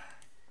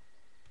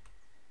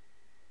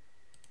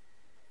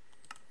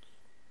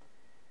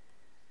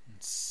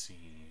 Let's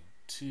see.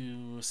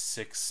 2,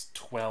 6,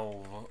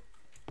 12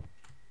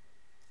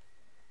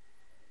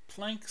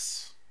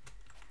 planks.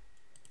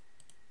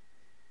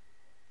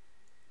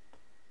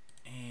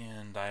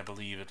 And I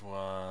believe it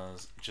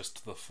was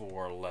just the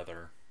 4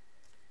 leather.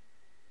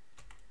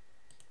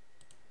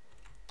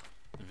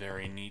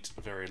 Very neat,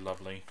 very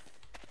lovely.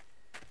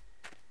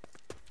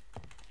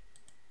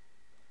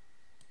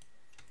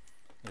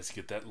 Let's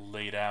get that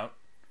laid out.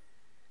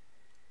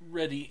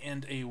 Ready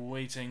and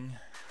awaiting.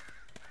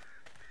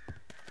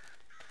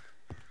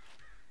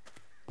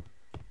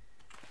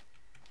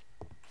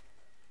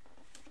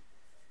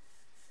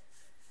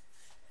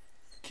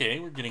 Okay,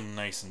 we're getting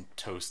nice and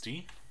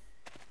toasty.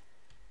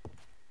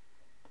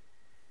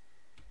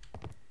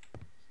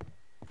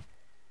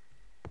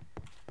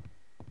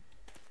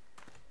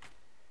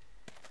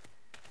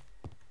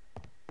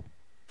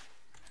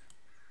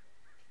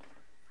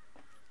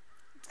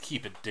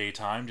 keep it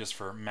daytime just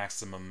for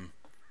maximum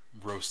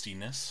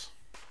roastiness.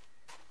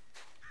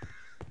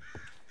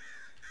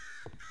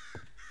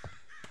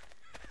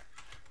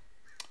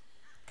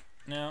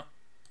 Now,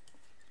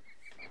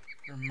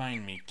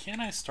 remind me,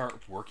 can I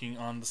start working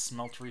on the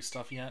smeltery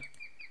stuff yet?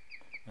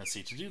 Let's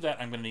see, to do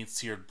that I'm going to need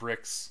seared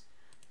bricks.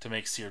 To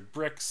make seared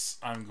bricks,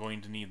 I'm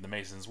going to need the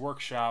Mason's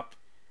Workshop.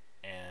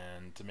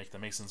 And to make the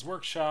Mason's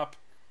Workshop,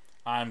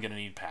 I'm going to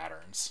need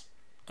patterns.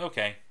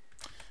 Okay.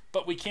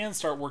 But we can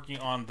start working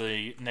on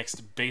the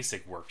next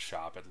basic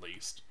workshop at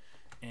least.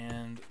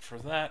 And for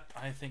that,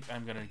 I think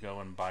I'm going to go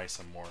and buy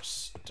some more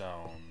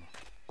stone.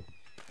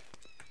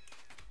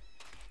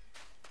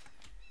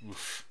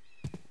 Oof.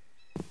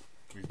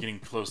 We're getting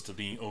close to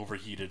being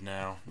overheated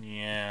now.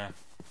 Yeah.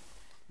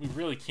 We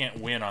really can't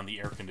win on the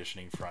air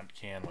conditioning front,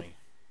 can we?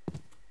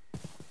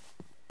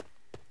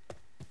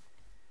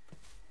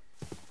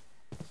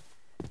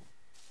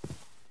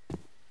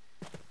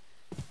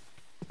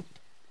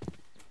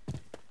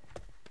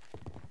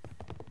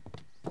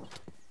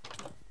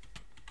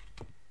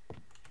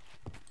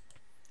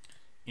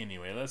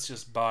 Anyway, let's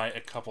just buy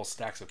a couple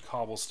stacks of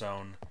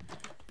cobblestone,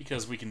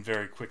 because we can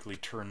very quickly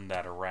turn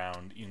that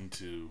around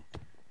into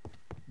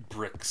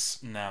bricks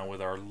now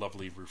with our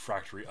lovely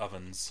refractory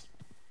ovens.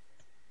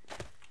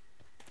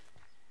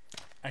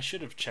 I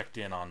should have checked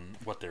in on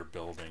what they're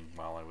building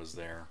while I was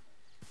there.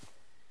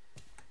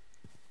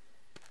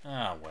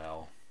 Ah,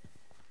 well.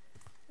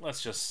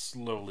 Let's just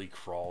slowly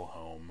crawl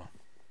home.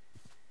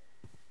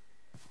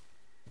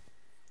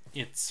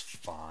 It's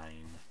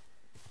fine.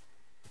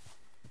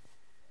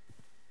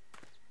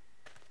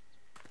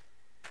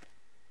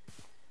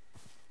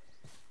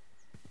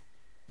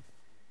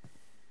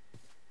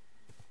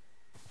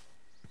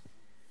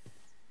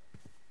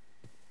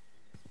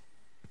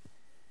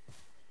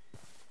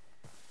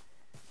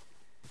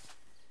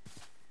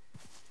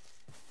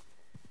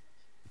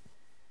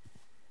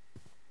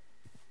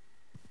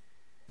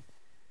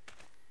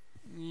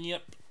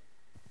 Yep.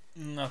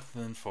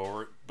 Nothing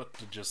for it but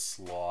to just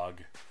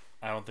slog.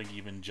 I don't think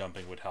even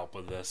jumping would help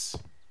with this.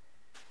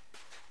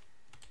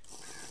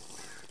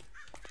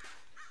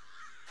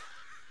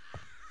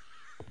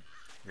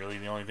 Really,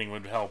 the only thing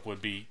would help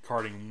would be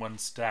carting one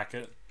stack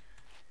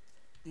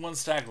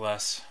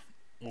less,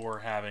 or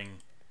having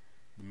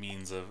the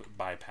means of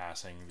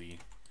bypassing the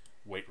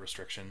weight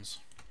restrictions.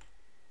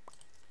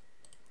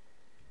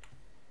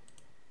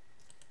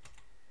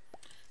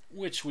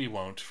 Which we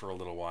won't for a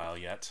little while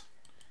yet.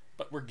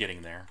 But we're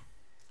getting there.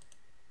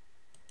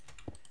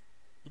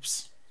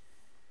 Oops.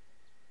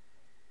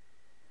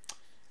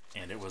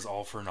 And it was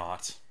all for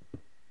naught.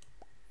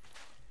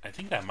 I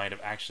think that might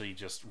have actually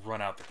just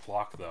run out the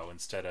clock, though,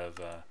 instead of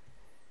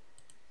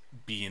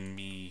being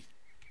me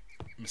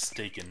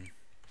mistaken.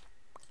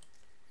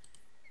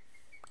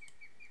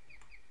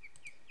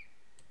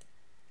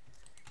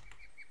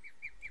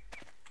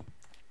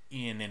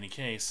 In any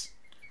case,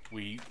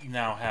 we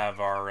now have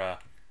our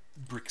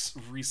bricks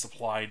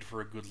resupplied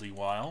for a goodly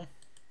while.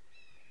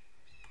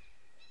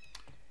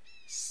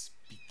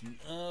 Speaking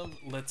of,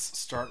 let's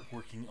start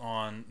working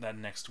on that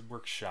next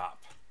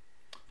workshop.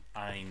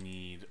 I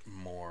need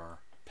more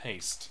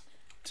paste,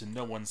 to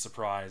no one's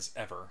surprise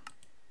ever.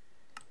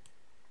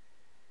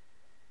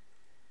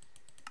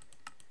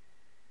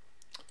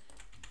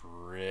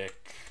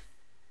 Brick,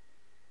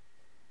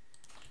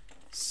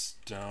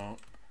 stone,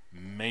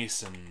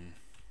 mason,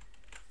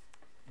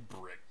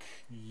 brick.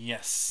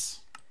 Yes.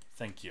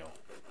 Thank you.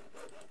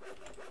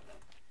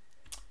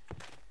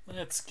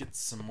 Let's get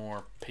some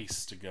more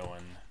paste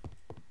going.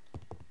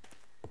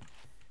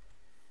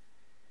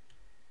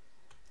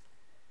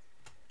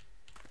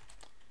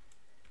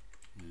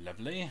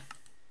 Lovely.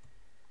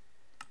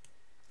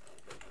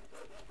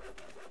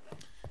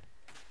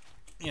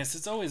 Yes,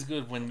 it's always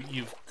good when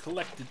you've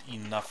collected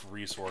enough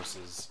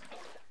resources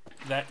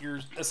that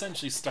you're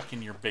essentially stuck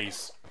in your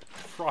base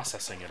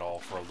processing it all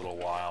for a little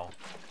while.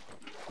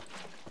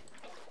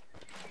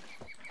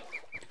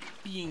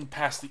 Being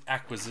past the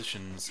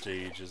acquisition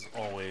stage is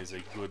always a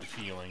good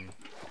feeling.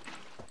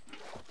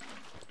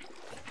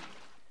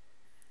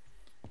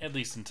 At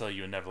least until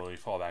you inevitably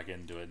fall back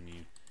into it and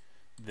you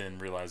then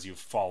realize you've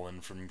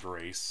fallen from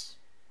grace.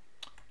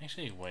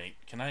 Actually, wait,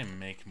 can I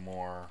make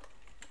more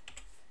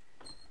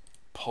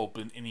pulp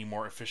in any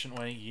more efficient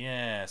way?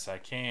 Yes, I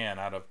can,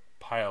 out of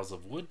piles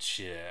of wood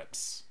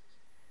chips.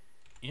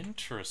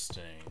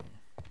 Interesting.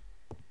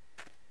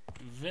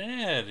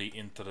 Very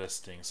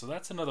interesting. So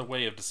that's another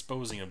way of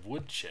disposing of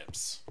wood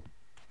chips.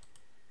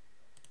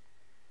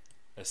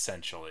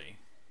 Essentially.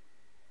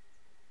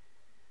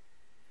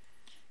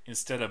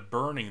 Instead of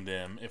burning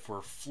them, if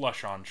we're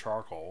flush on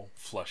charcoal,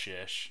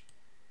 flush-ish,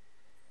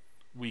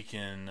 we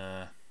can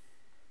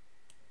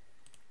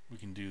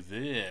do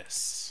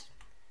this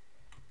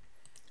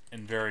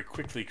and very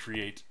quickly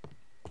create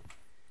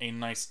a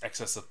nice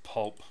excess of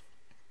pulp,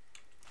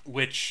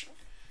 which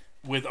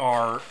with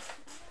our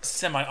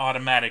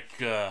semi-automatic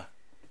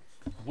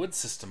wood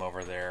system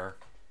over there,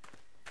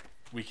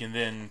 we can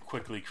then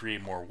quickly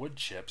create more wood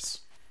chips.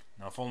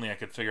 Now, if only I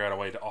could figure out a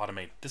way to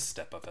automate this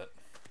step of it.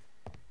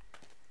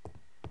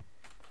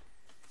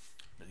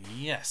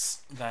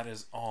 yes, that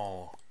is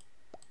all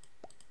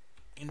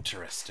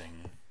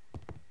interesting.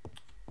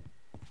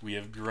 We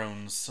have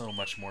grown so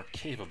much more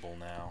capable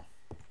now.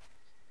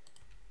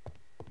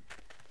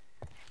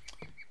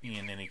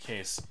 In any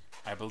case,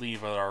 I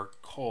believe that our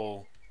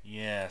coal...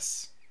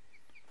 Yes.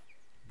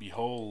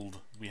 Behold,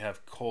 we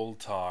have coal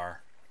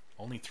tar.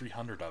 Only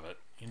 300 of it.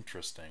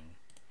 Interesting.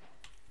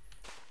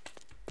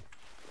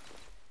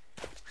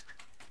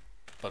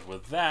 But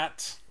with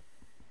that...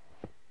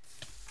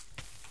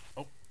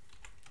 Oh.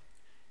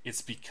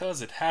 It's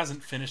because it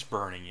hasn't finished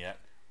burning yet.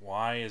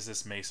 Why is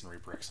this masonry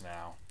bricks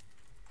now?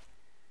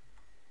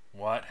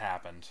 What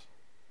happened?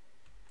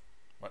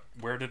 What?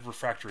 Where did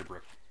refractory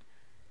brick...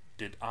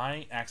 Did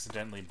I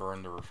accidentally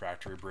burn the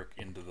refractory brick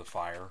into the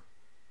fire?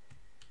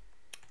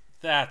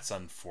 That's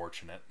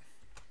unfortunate.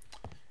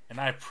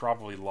 And I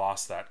probably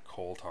lost that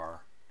coal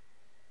tar.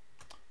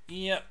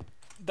 Yep,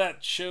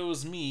 that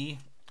shows me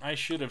I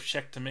should have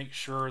checked to make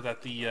sure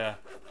that the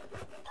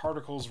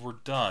particles were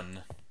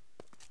done.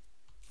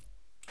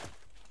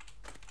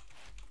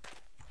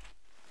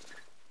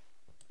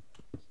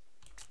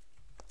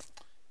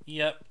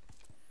 Yep,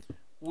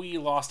 we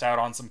lost out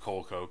on some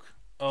coal coke.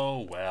 Oh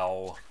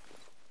well.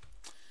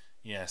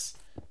 Yes.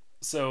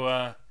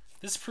 So,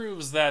 this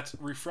proves that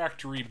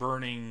refractory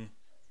burning,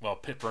 well,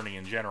 pit burning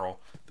in general,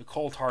 the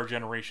coal tar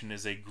generation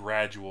is a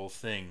gradual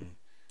thing.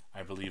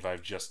 I believe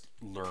I've just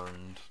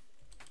learned.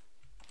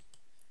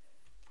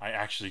 I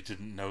actually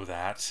didn't know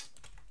that.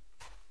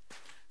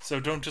 So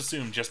don't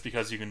assume just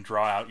because you can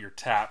draw out your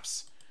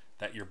taps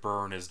that your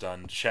burn is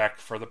done. Check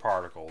for the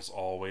particles,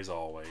 always,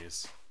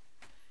 always.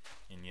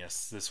 And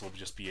yes, this will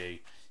just be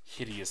a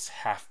hideous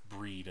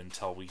half-breed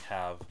until we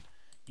have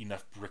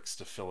enough bricks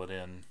to fill it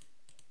in.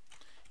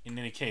 In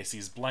any case,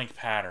 these blank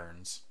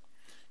patterns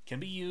can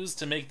be used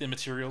to make the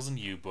materials in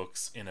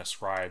U-books in a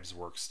scribe's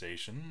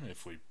workstation,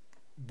 if we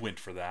went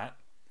for that.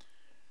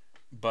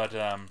 But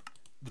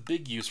the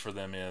big use for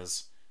them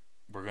is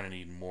we're going to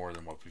need more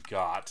than what we've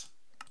got.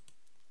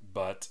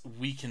 But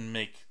we can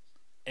make,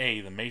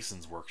 the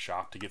Mason's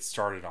Workshop to get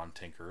started on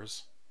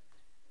Tinkers,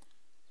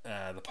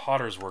 the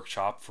Potter's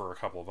Workshop for a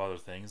couple of other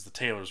things, the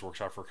Tailor's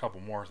Workshop for a couple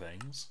more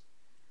things.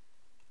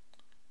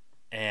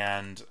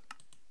 And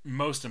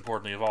most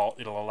importantly of all,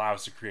 it'll allow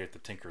us to create the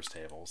Tinker's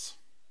Tables.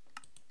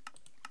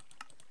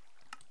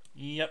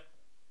 Yep.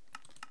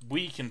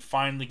 We can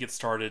finally get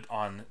started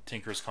on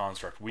Tinker's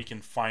Construct. We can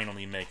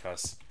finally make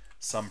us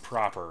some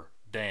proper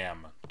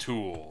damn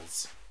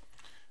tools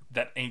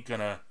that ain't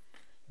gonna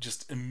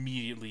just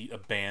immediately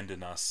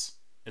abandon us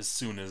as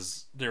soon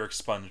as they're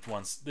expunged.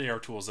 Once they are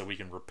tools that we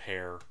can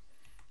repair,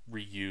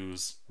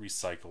 reuse,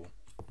 recycle.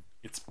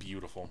 It's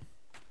beautiful.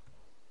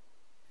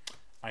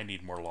 I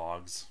need more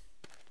logs.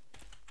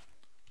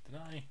 Did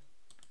I?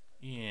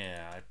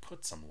 Yeah, I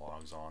put some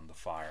logs on the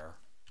fire.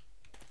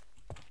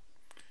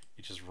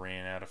 It just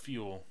ran out of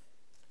fuel.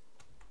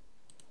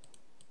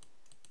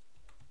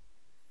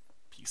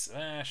 Piece of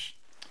ash.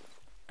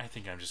 I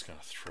think I'm just going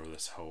to throw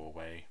this hoe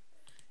away.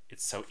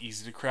 It's so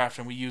easy to craft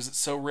and we use it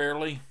so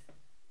rarely.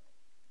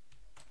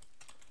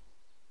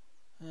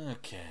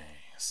 Okay,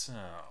 so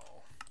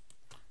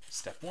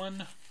step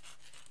 1.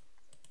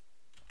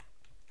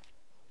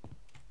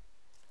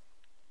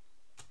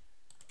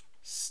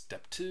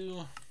 Step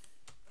 2.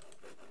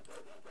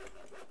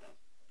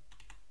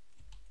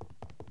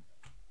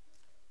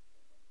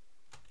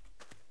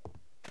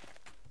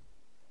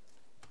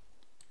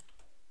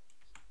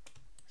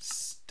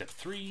 Step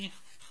 3.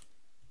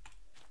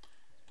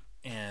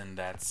 And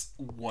that's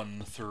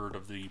 1/3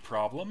 of the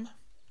problem.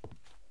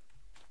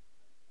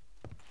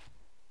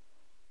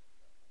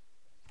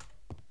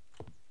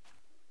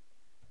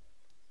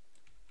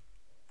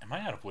 Am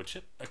I out of wood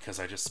chip? Because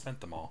I just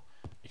spent them all.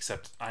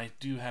 Except I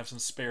do have some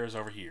spares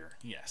over here.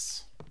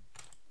 Yes.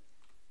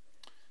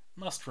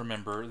 Must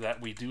remember that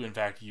we do in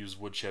fact use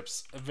wood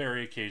chips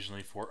very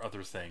occasionally for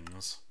other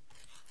things.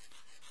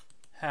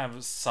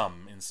 Have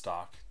some in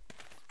stock.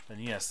 Then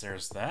yes,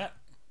 there's that.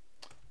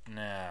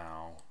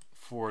 Now,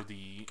 for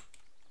the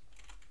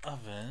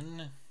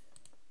oven,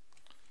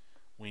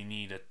 we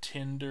need a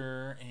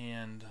tinder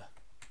and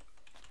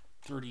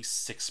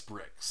 36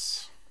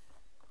 bricks.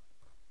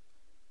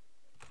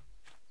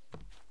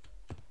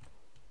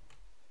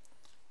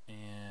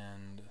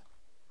 And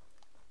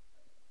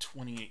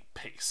 28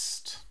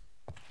 paste.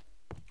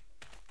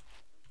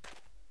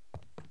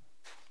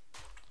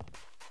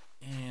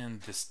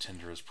 And this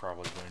tinder is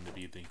probably going to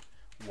be the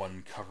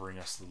one covering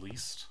us the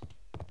least.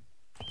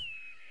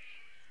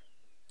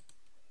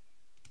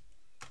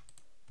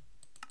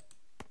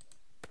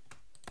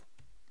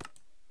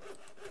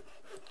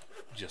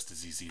 Just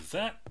as easy as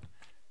that.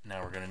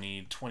 Now we're going to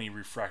need 20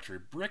 refractory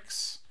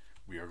bricks.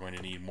 We are going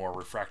to need more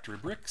refractory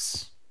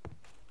bricks.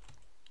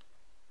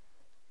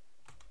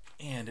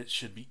 And it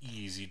should be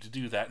easy to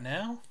do that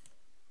now.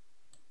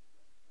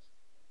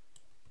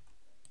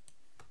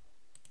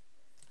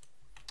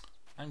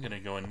 I'm going to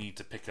go and need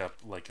to pick up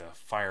like a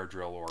fire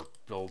drill or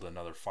build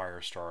another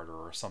fire starter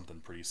or something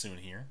pretty soon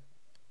here.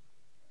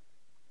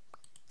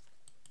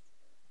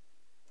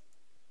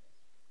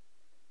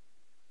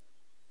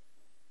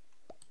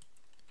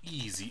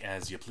 Easy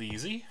as you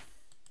pleasy.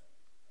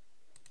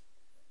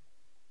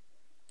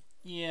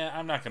 Yeah,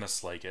 I'm not going to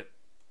slake it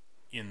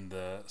in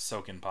the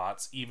soaking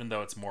pots, even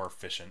though it's more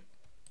efficient.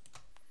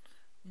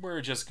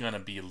 We're just going to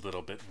be a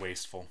little bit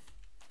wasteful.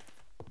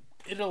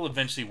 It'll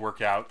eventually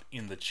work out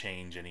in the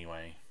change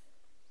anyway.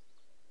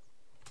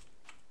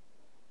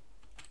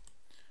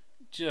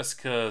 Just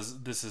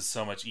because this is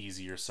so much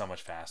easier, so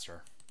much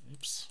faster.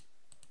 Oops.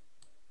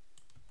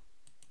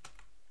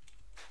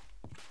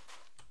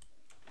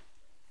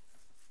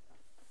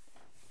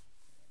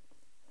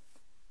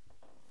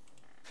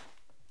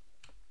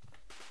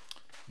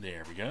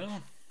 There we go.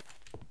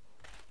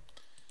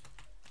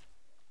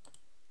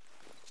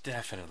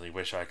 Definitely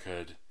wish I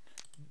could...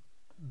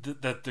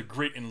 that the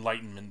Great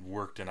Enlightenment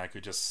worked and I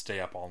could just stay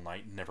up all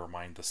night, never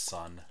mind the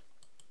sun.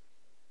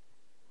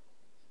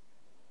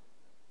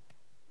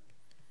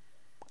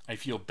 I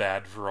feel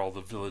bad for all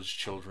the village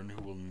children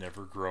who will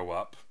never grow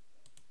up.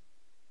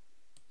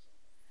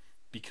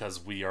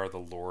 Because we are the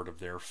lord of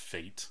their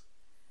fate.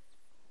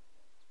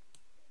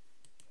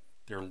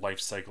 Their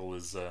life cycle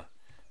is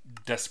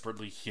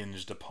desperately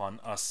hinged upon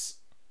us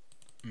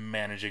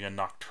managing a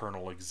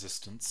nocturnal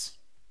existence.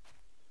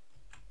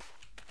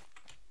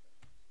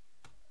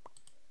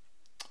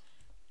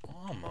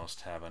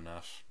 Almost have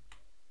enough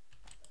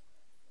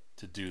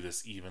to do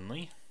this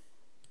evenly.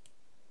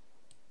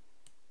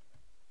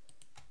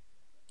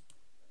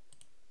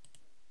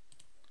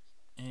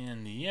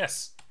 And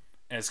yes,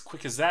 as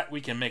quick as that,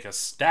 we can make a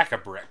stack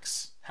of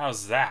bricks.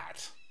 How's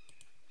that?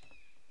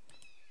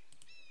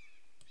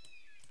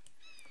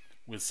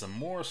 With some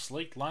more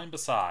slaked lime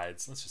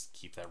besides. Let's just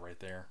keep that right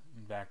there.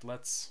 In fact,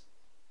 let's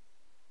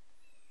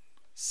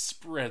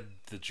spread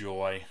the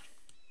joy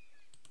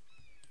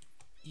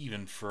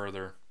even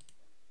further.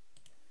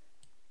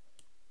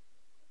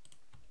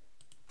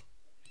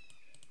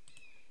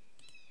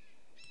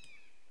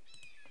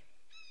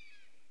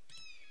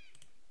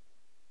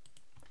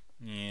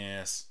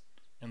 Yes,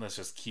 and let's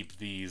just keep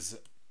these.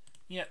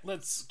 Yeah,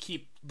 let's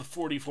keep the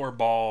 44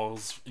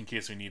 balls in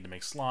case we need to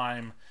make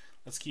slime.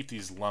 Let's keep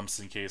these lumps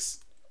in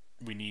case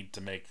we need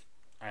to make,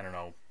 I don't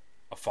know,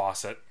 a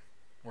faucet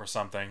or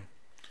something.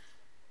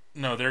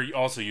 No, they're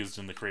also used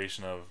in the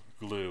creation of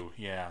glue.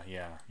 Yeah,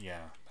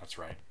 that's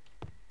right.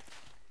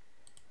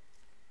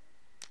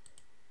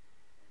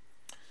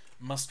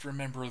 Must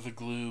remember the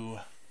glue.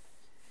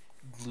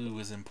 Glue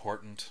is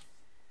important.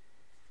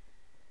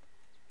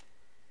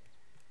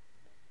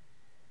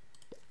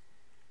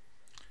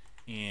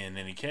 In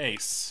any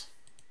case,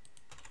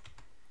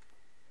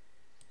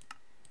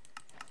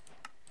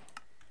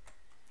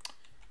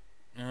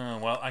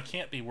 well, I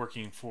can't be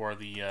working for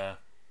the,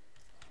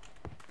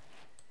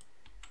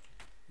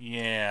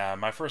 yeah,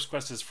 my first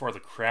quest is for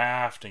the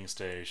crafting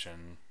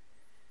station,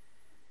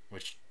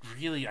 which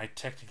really I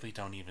technically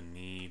don't even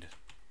need,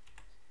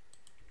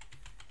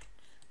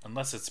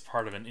 unless it's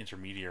part of an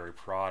intermediary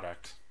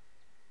product.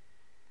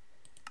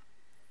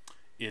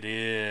 It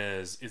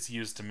is. It's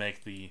used to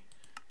make the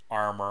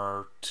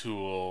armor,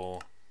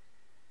 tool.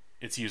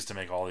 It's used to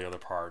make all the other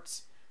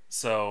parts.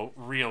 So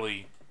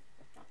really,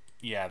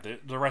 yeah,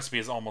 the recipe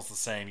is almost the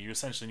same. You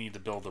essentially need to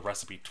build the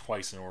recipe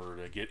twice in order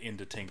to get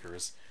into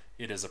Tinker's.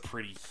 It is a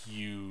pretty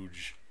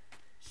huge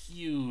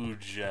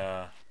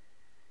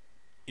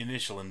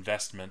initial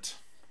investment.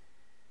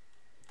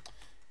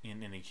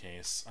 In any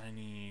case, I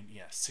need,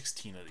 yeah,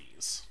 16 of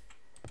these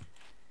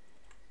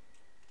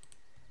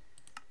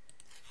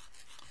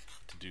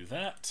to do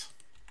that.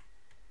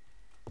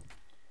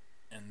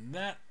 And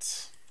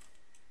that.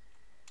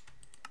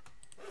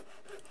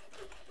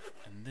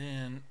 And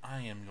then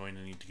I am going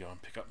to need to go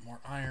and pick up more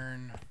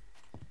iron.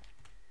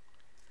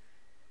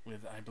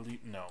 With, I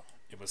believe, no,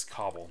 it was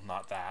cobble,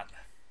 not that.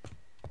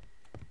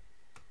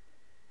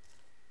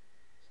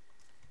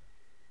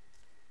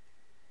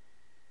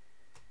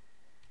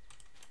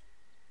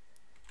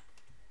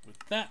 With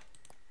that.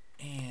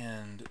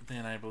 And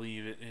then I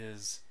believe it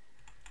is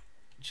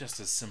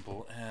just as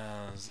simple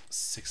as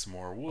 6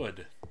 more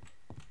wood.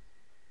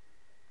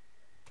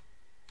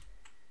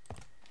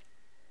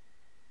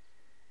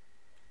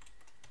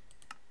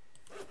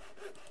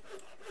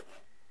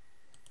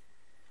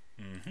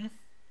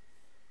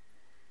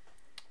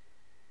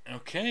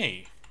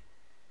 Okay.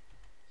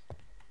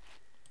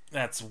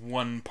 That's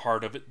one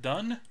part of it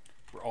done.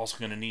 We're also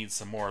going to need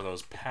some more of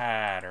those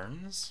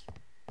patterns.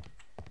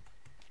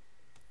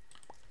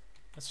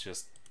 Let's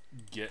just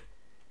get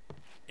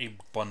a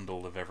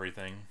bundle of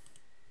everything.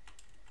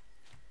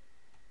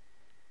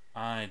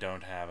 I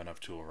don't have enough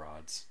tool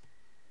rods.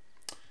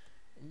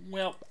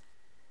 Well,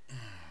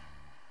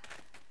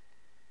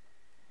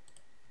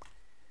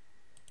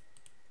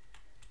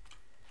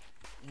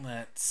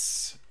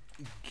 let's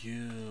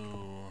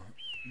go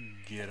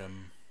get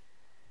them.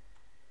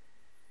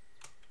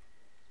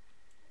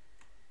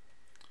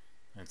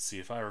 Let's see,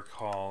 if I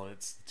recall,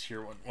 it's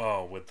tier 1.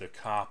 Oh, with the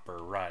copper,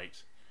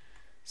 right.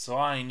 So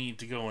I need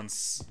to go and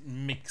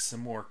make some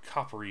more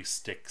coppery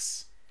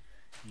sticks.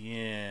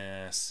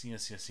 Yes.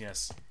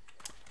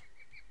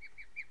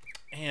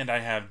 And I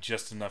have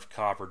just enough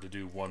copper to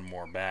do one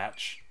more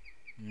batch.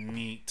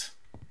 Neat.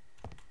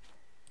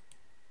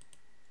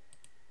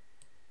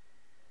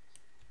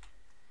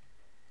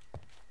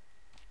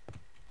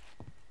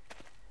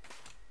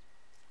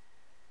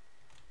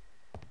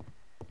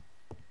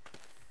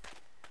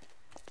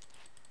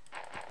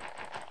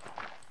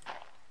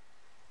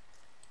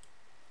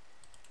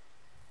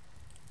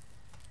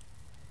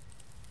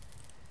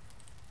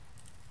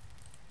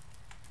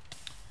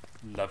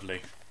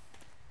 Lovely.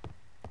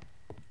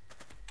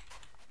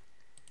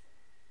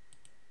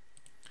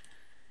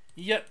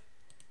 Yet,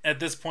 at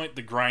this point,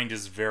 the grind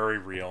is very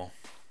real.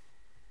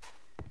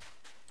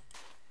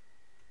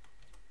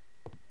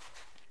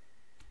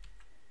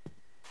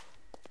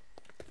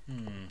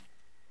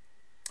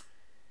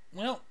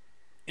 Well,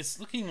 it's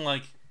looking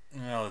like...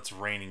 Well, it's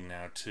raining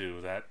now,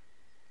 too. That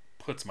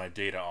puts my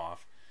data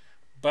off.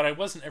 But I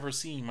wasn't ever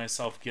seeing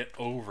myself get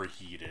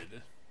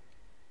overheated.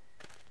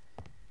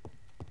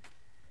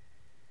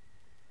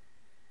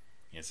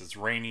 Yes, it's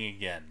raining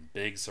again.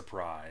 Big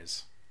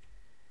surprise.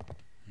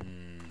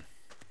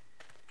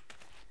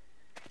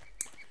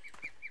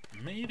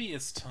 Maybe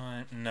it's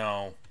time...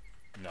 No.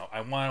 No, I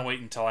want to wait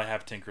until I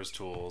have Tinker's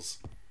Tools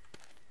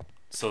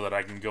so that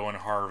I can go and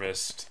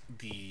harvest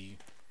the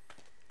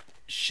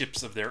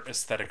ships of their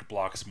aesthetic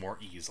blocks more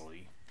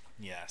easily.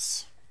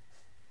 Yes.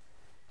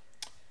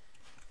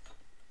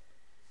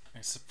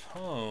 I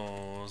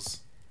suppose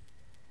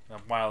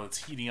that while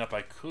it's heating up,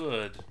 I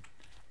could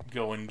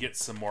go and get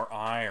some more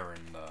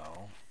iron,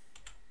 though.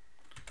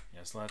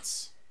 Yes,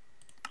 let's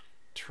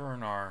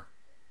turn our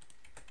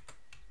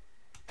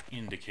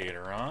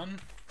indicator on.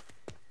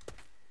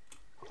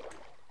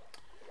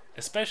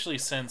 Especially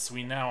since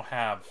we now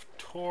have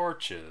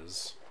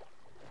torches.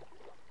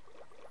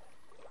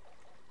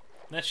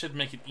 That should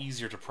make it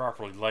easier to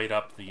properly light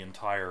up the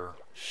entire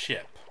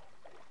ship.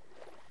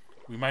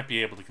 We might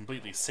be able to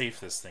completely safe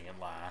this thing at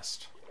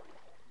last.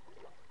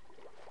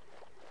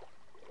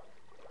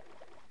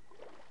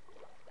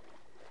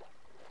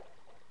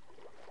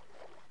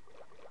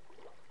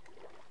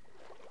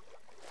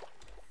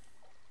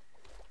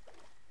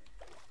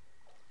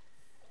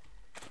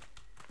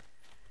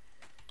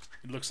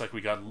 It looks like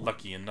we got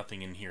lucky and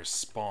nothing in here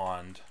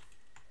spawned.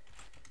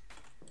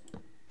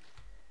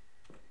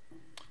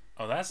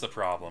 Oh, that's the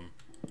problem.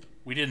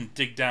 We didn't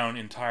dig down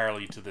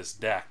entirely to this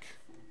deck.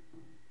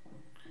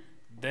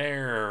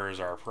 There's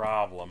our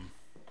problem.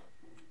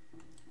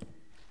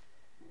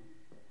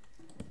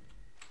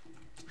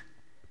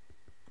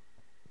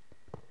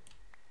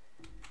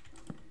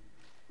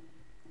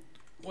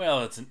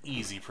 Well, it's an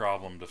easy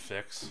problem to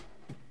fix.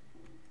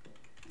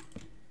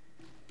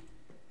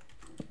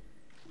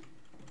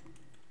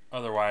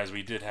 Otherwise,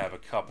 we did have a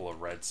couple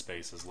of red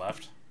spaces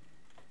left.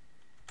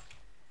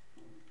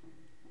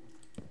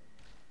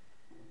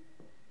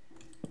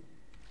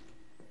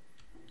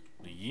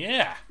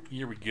 Yeah,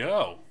 here we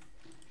go.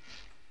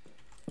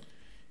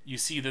 You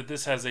see that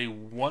this has a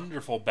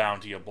wonderful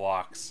bounty of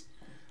blocks,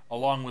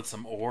 along with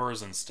some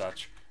ores and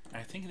such.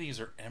 I think these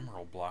are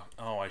emerald blocks.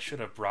 Oh, I should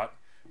have brought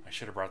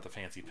the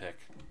fancy pick.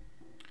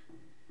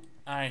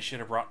 I should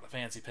have brought the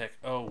fancy pick.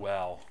 Oh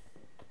well.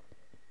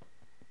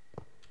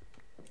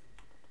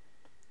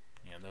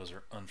 Yeah, those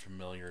are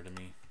unfamiliar to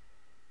me.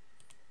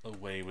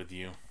 Away with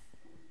you.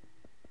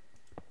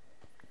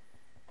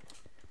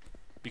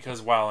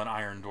 Because while an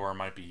iron door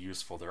might be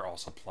useful, they're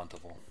also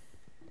plentiful.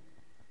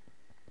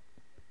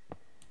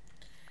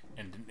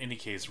 And in any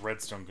case,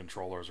 redstone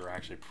controllers are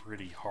actually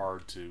pretty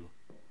hard to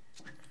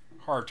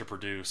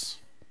produce.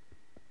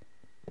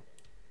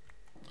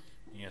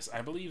 Yes,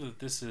 I believe that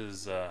this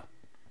is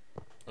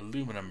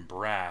aluminum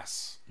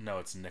brass. No,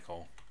 it's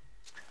nickel.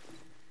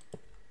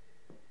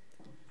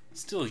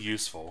 Still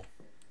useful.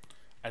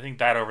 I think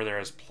that over there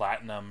is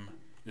platinum.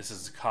 This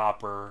is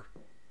copper.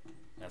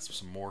 That's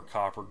some more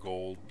copper,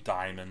 gold,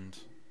 diamond.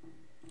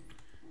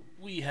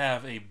 We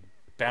have a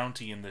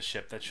bounty in this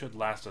ship that should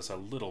last us a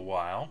little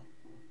while.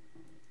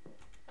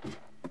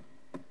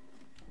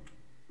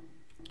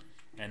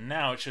 And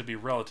now it should be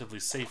relatively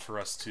safe for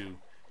us to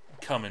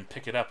come and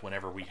pick it up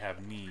whenever we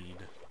have need.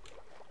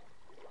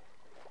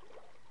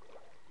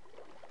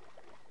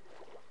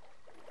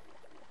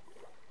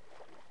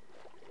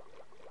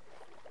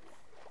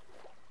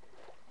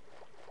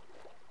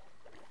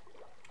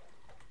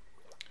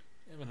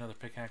 I have another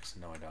pickaxe?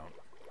 No, I don't.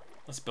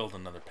 Let's build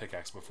another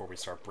pickaxe before we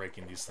start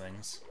breaking these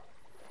things,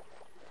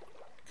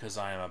 because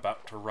I am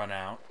about to run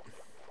out.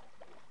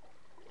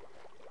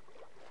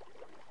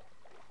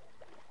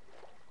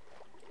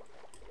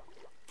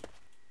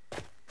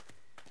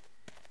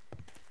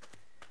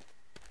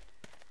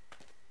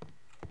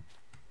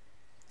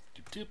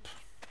 Doop.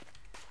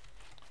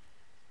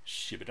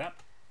 Ship it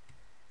up.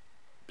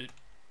 Bit.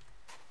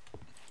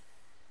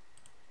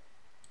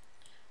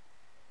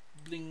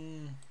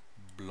 Bling.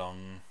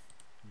 Blong.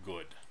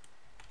 Good.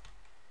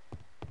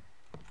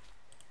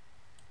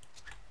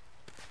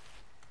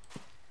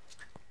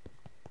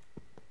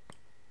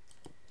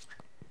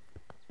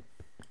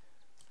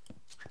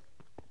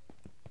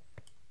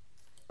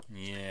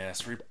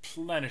 Yes,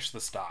 replenish the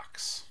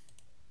stocks.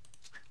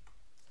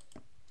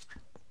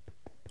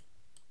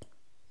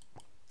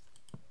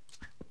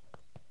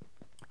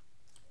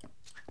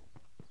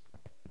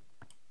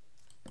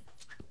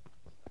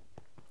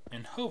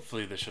 And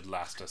hopefully this should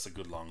last us a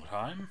good long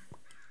time.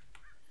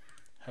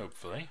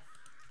 Hopefully.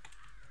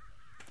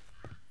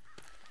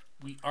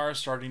 We are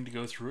starting to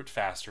go through it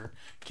faster.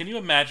 Can you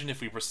imagine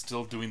if we were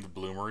still doing the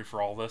bloomery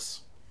for all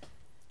this?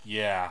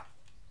 Yeah.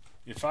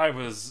 If I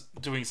was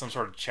doing some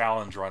sort of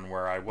challenge run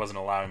where I wasn't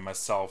allowing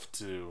myself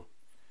to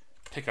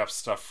pick up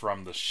stuff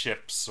from the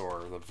ships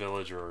or the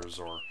villagers,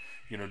 or,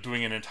 you know,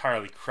 doing an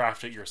entirely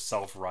craft it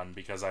yourself run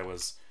because I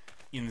was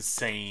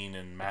insane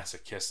and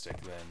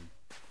masochistic, then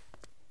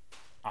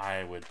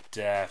I would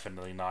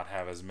definitely not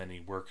have as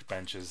many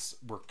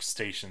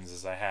workstations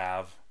as I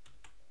have.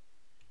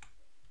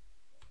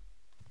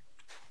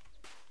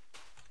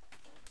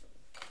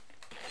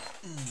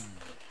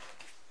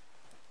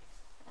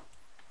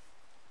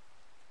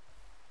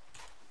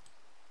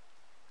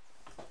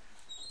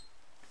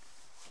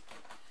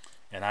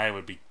 And I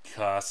would be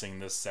cussing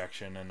this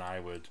section, and I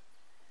would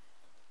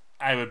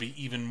be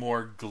even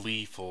more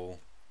gleeful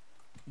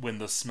when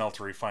the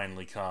smeltery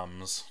finally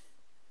comes.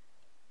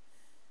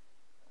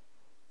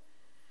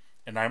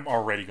 And I'm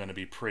already going to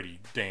be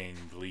pretty dang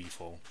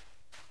gleeful.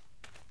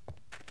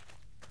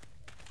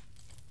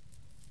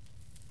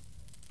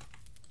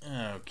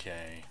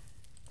 Okay.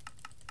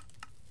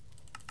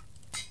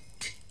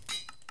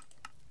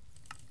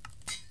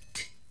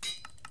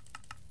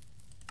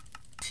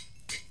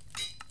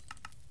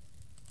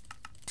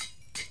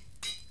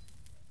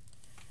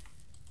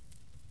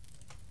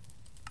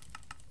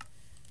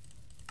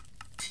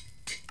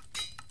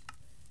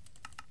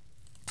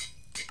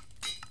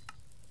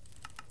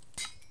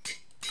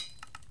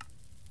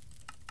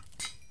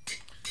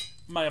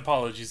 My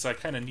apologies, I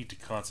kind of need to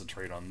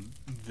concentrate on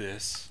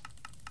this.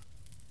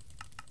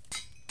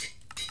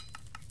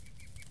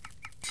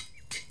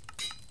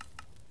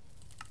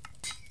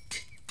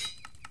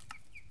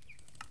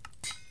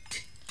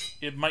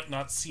 It might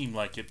not seem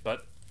like it,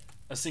 but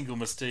a single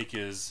mistake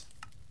is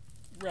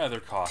rather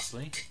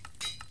costly.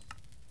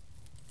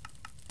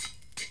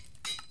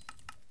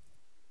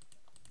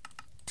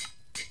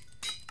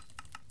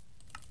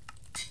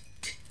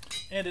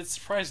 And it's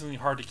surprisingly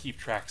hard to keep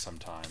track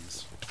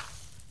sometimes.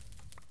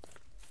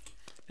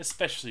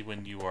 Especially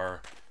when you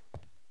are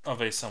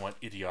of a somewhat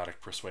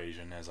idiotic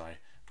persuasion, as I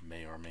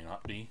may or may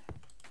not be.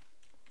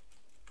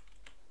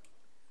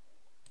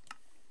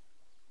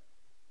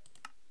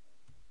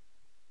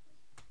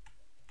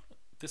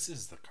 This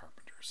is the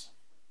Carpenters.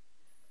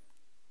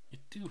 You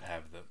do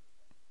have the...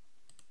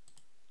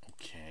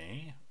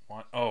 Okay.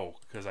 What? Oh,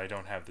 because I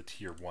don't have the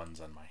tier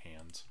 1s on my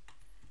hands.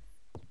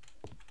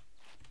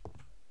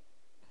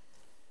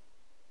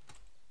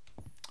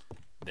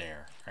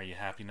 There. Are you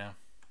happy now?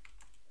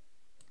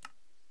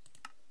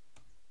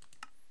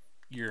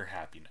 You're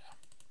happy now.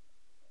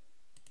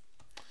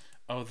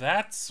 Oh,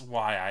 that's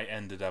why I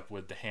ended up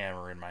with the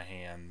hammer in my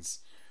hands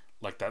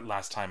like that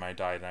last time I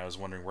died, and I was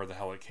wondering where the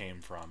hell it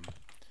came from.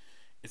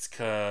 It's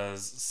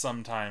because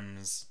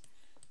sometimes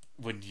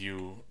when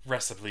you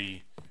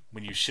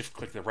shift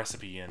click the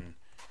recipe in,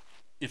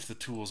 if the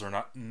tools are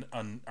not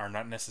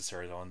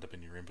necessary, they'll end up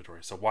in your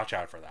inventory. So watch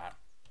out for that.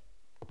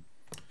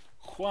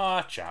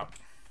 Watch out.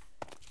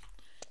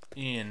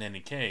 In any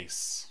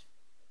case,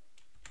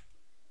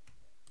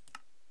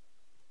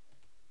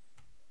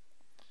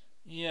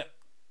 yeah,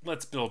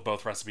 let's build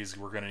both recipes.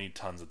 We're going to need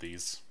tons of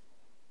these.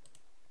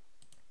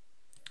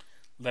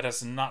 Let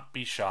us not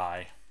be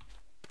shy.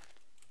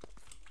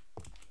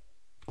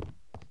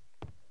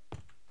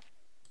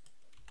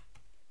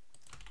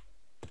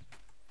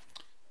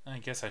 I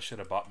guess I should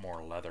have bought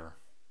more leather.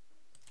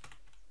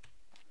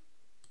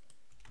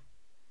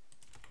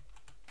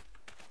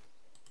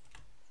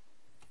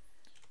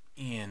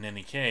 In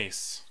any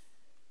case,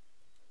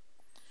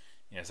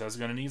 yes, I was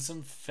going to need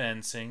some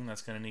fencing.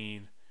 That's going to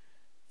need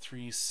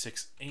 3,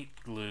 6, 8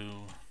 glue,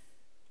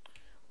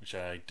 which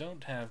I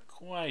don't have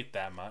quite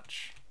that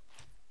much,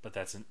 but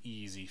that's an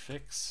easy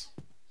fix.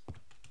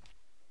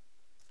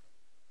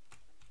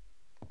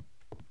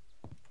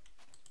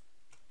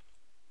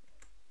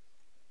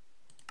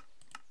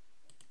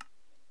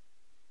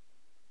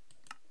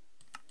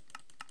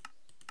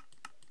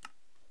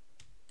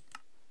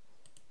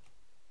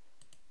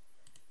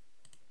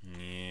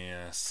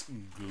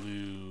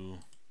 Glue.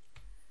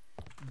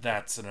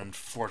 That's an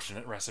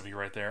unfortunate recipe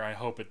right there. I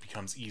hope it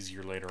becomes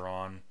easier later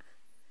on.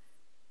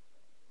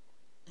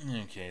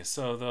 Okay,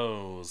 so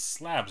those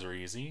slabs are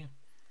easy.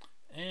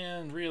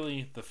 And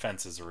really, the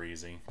fences are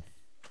easy.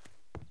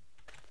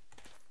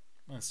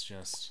 Let's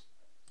just...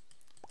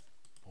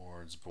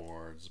 boards,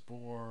 boards,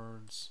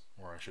 boards.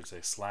 Or I should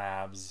say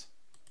slabs.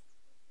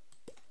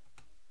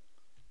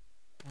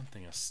 One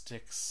thing of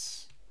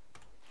sticks.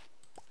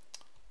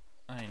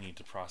 I need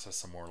to process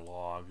some more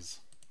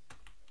logs.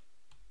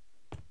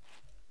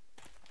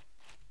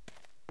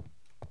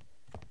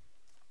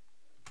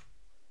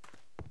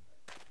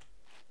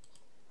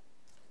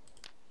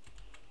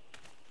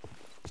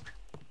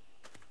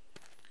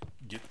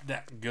 Get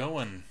that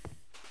going.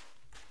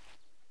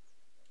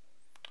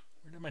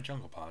 Where did my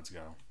jungle pods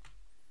go?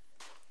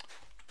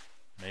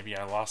 Maybe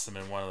I lost them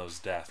in one of those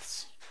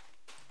deaths.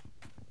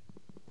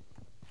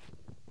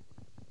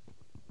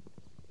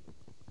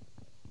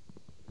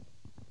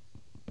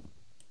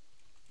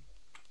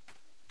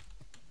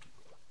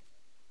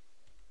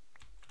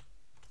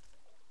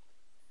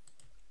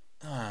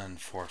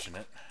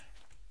 unfortunate.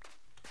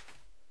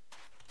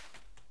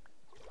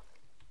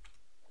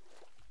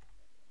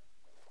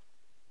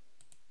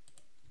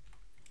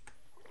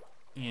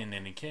 In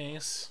any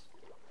case,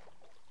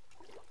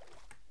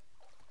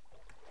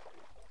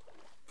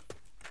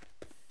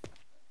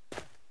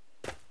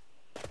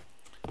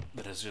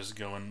 let us just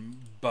go and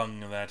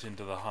bung that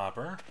into the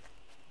hopper.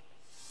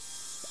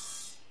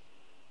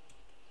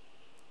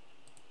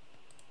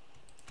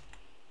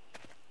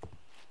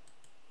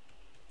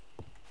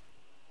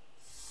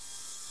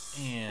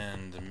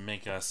 And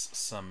make us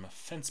some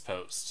fence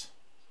posts.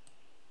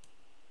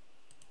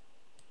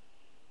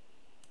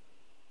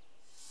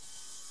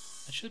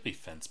 It should be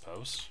fence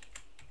post.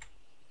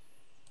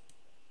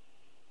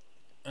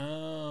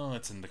 Oh,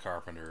 it's in the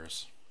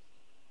carpenters.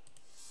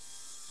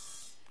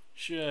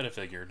 Should have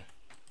figured.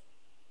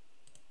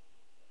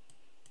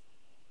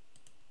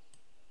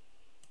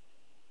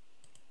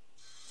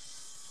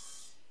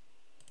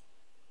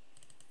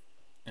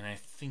 And I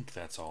think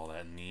that's all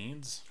that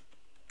needs.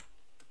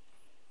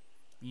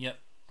 Yep.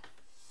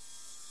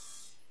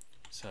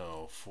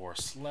 So 4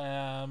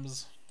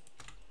 slabs.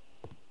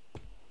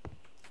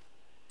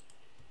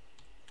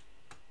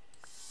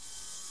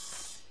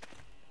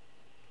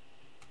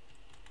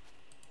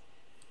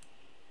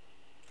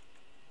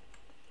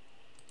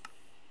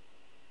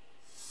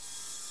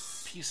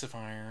 Piece of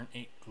iron,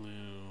 8 glue.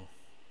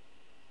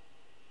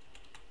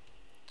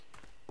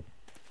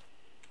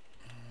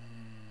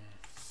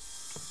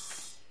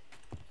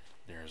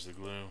 There's the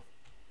glue.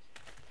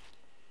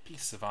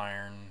 Piece of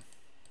iron.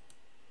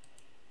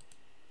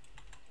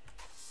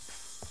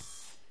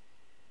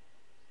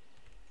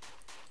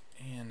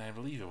 And I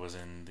believe it was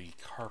in the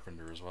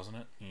carpenters, wasn't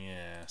it?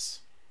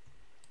 Yes.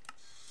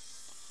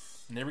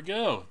 And there we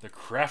go, the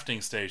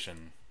crafting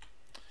station.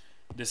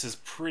 This is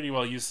pretty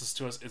well useless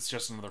to us. It's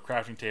just another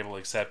crafting table,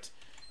 except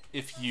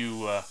if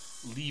you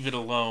leave it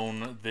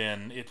alone,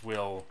 then it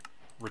will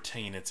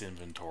retain its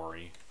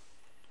inventory.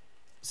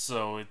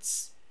 So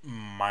it's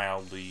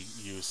mildly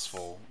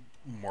useful,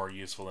 more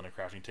useful than a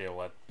crafting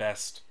table at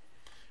best.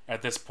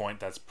 At this point,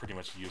 that's pretty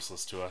much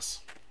useless to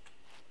us.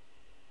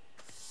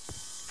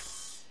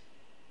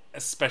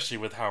 Especially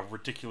with how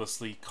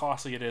ridiculously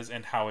costly it is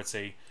and how it's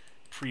a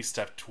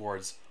pre-step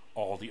towards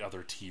all the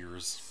other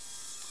tiers.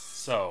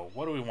 So,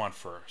 what do we want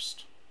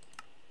first?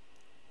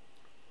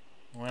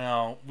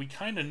 Well, we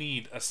kind of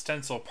need a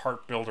stencil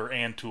part builder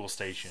and tool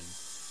station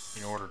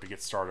in order to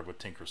get started with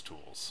Tinker's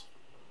Tools.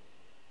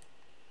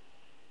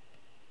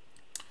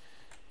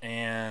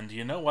 And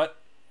you know what?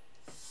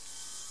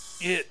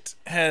 It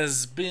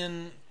has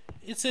been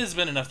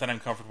enough that I'm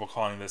comfortable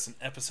calling this an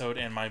episode,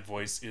 and my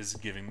voice is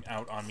giving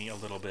out on me a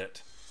little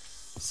bit.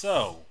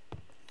 So,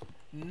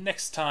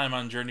 next time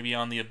on Journey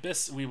Beyond the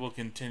Abyss, we will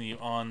continue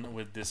on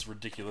with this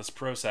ridiculous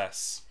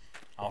process.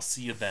 I'll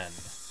see you then.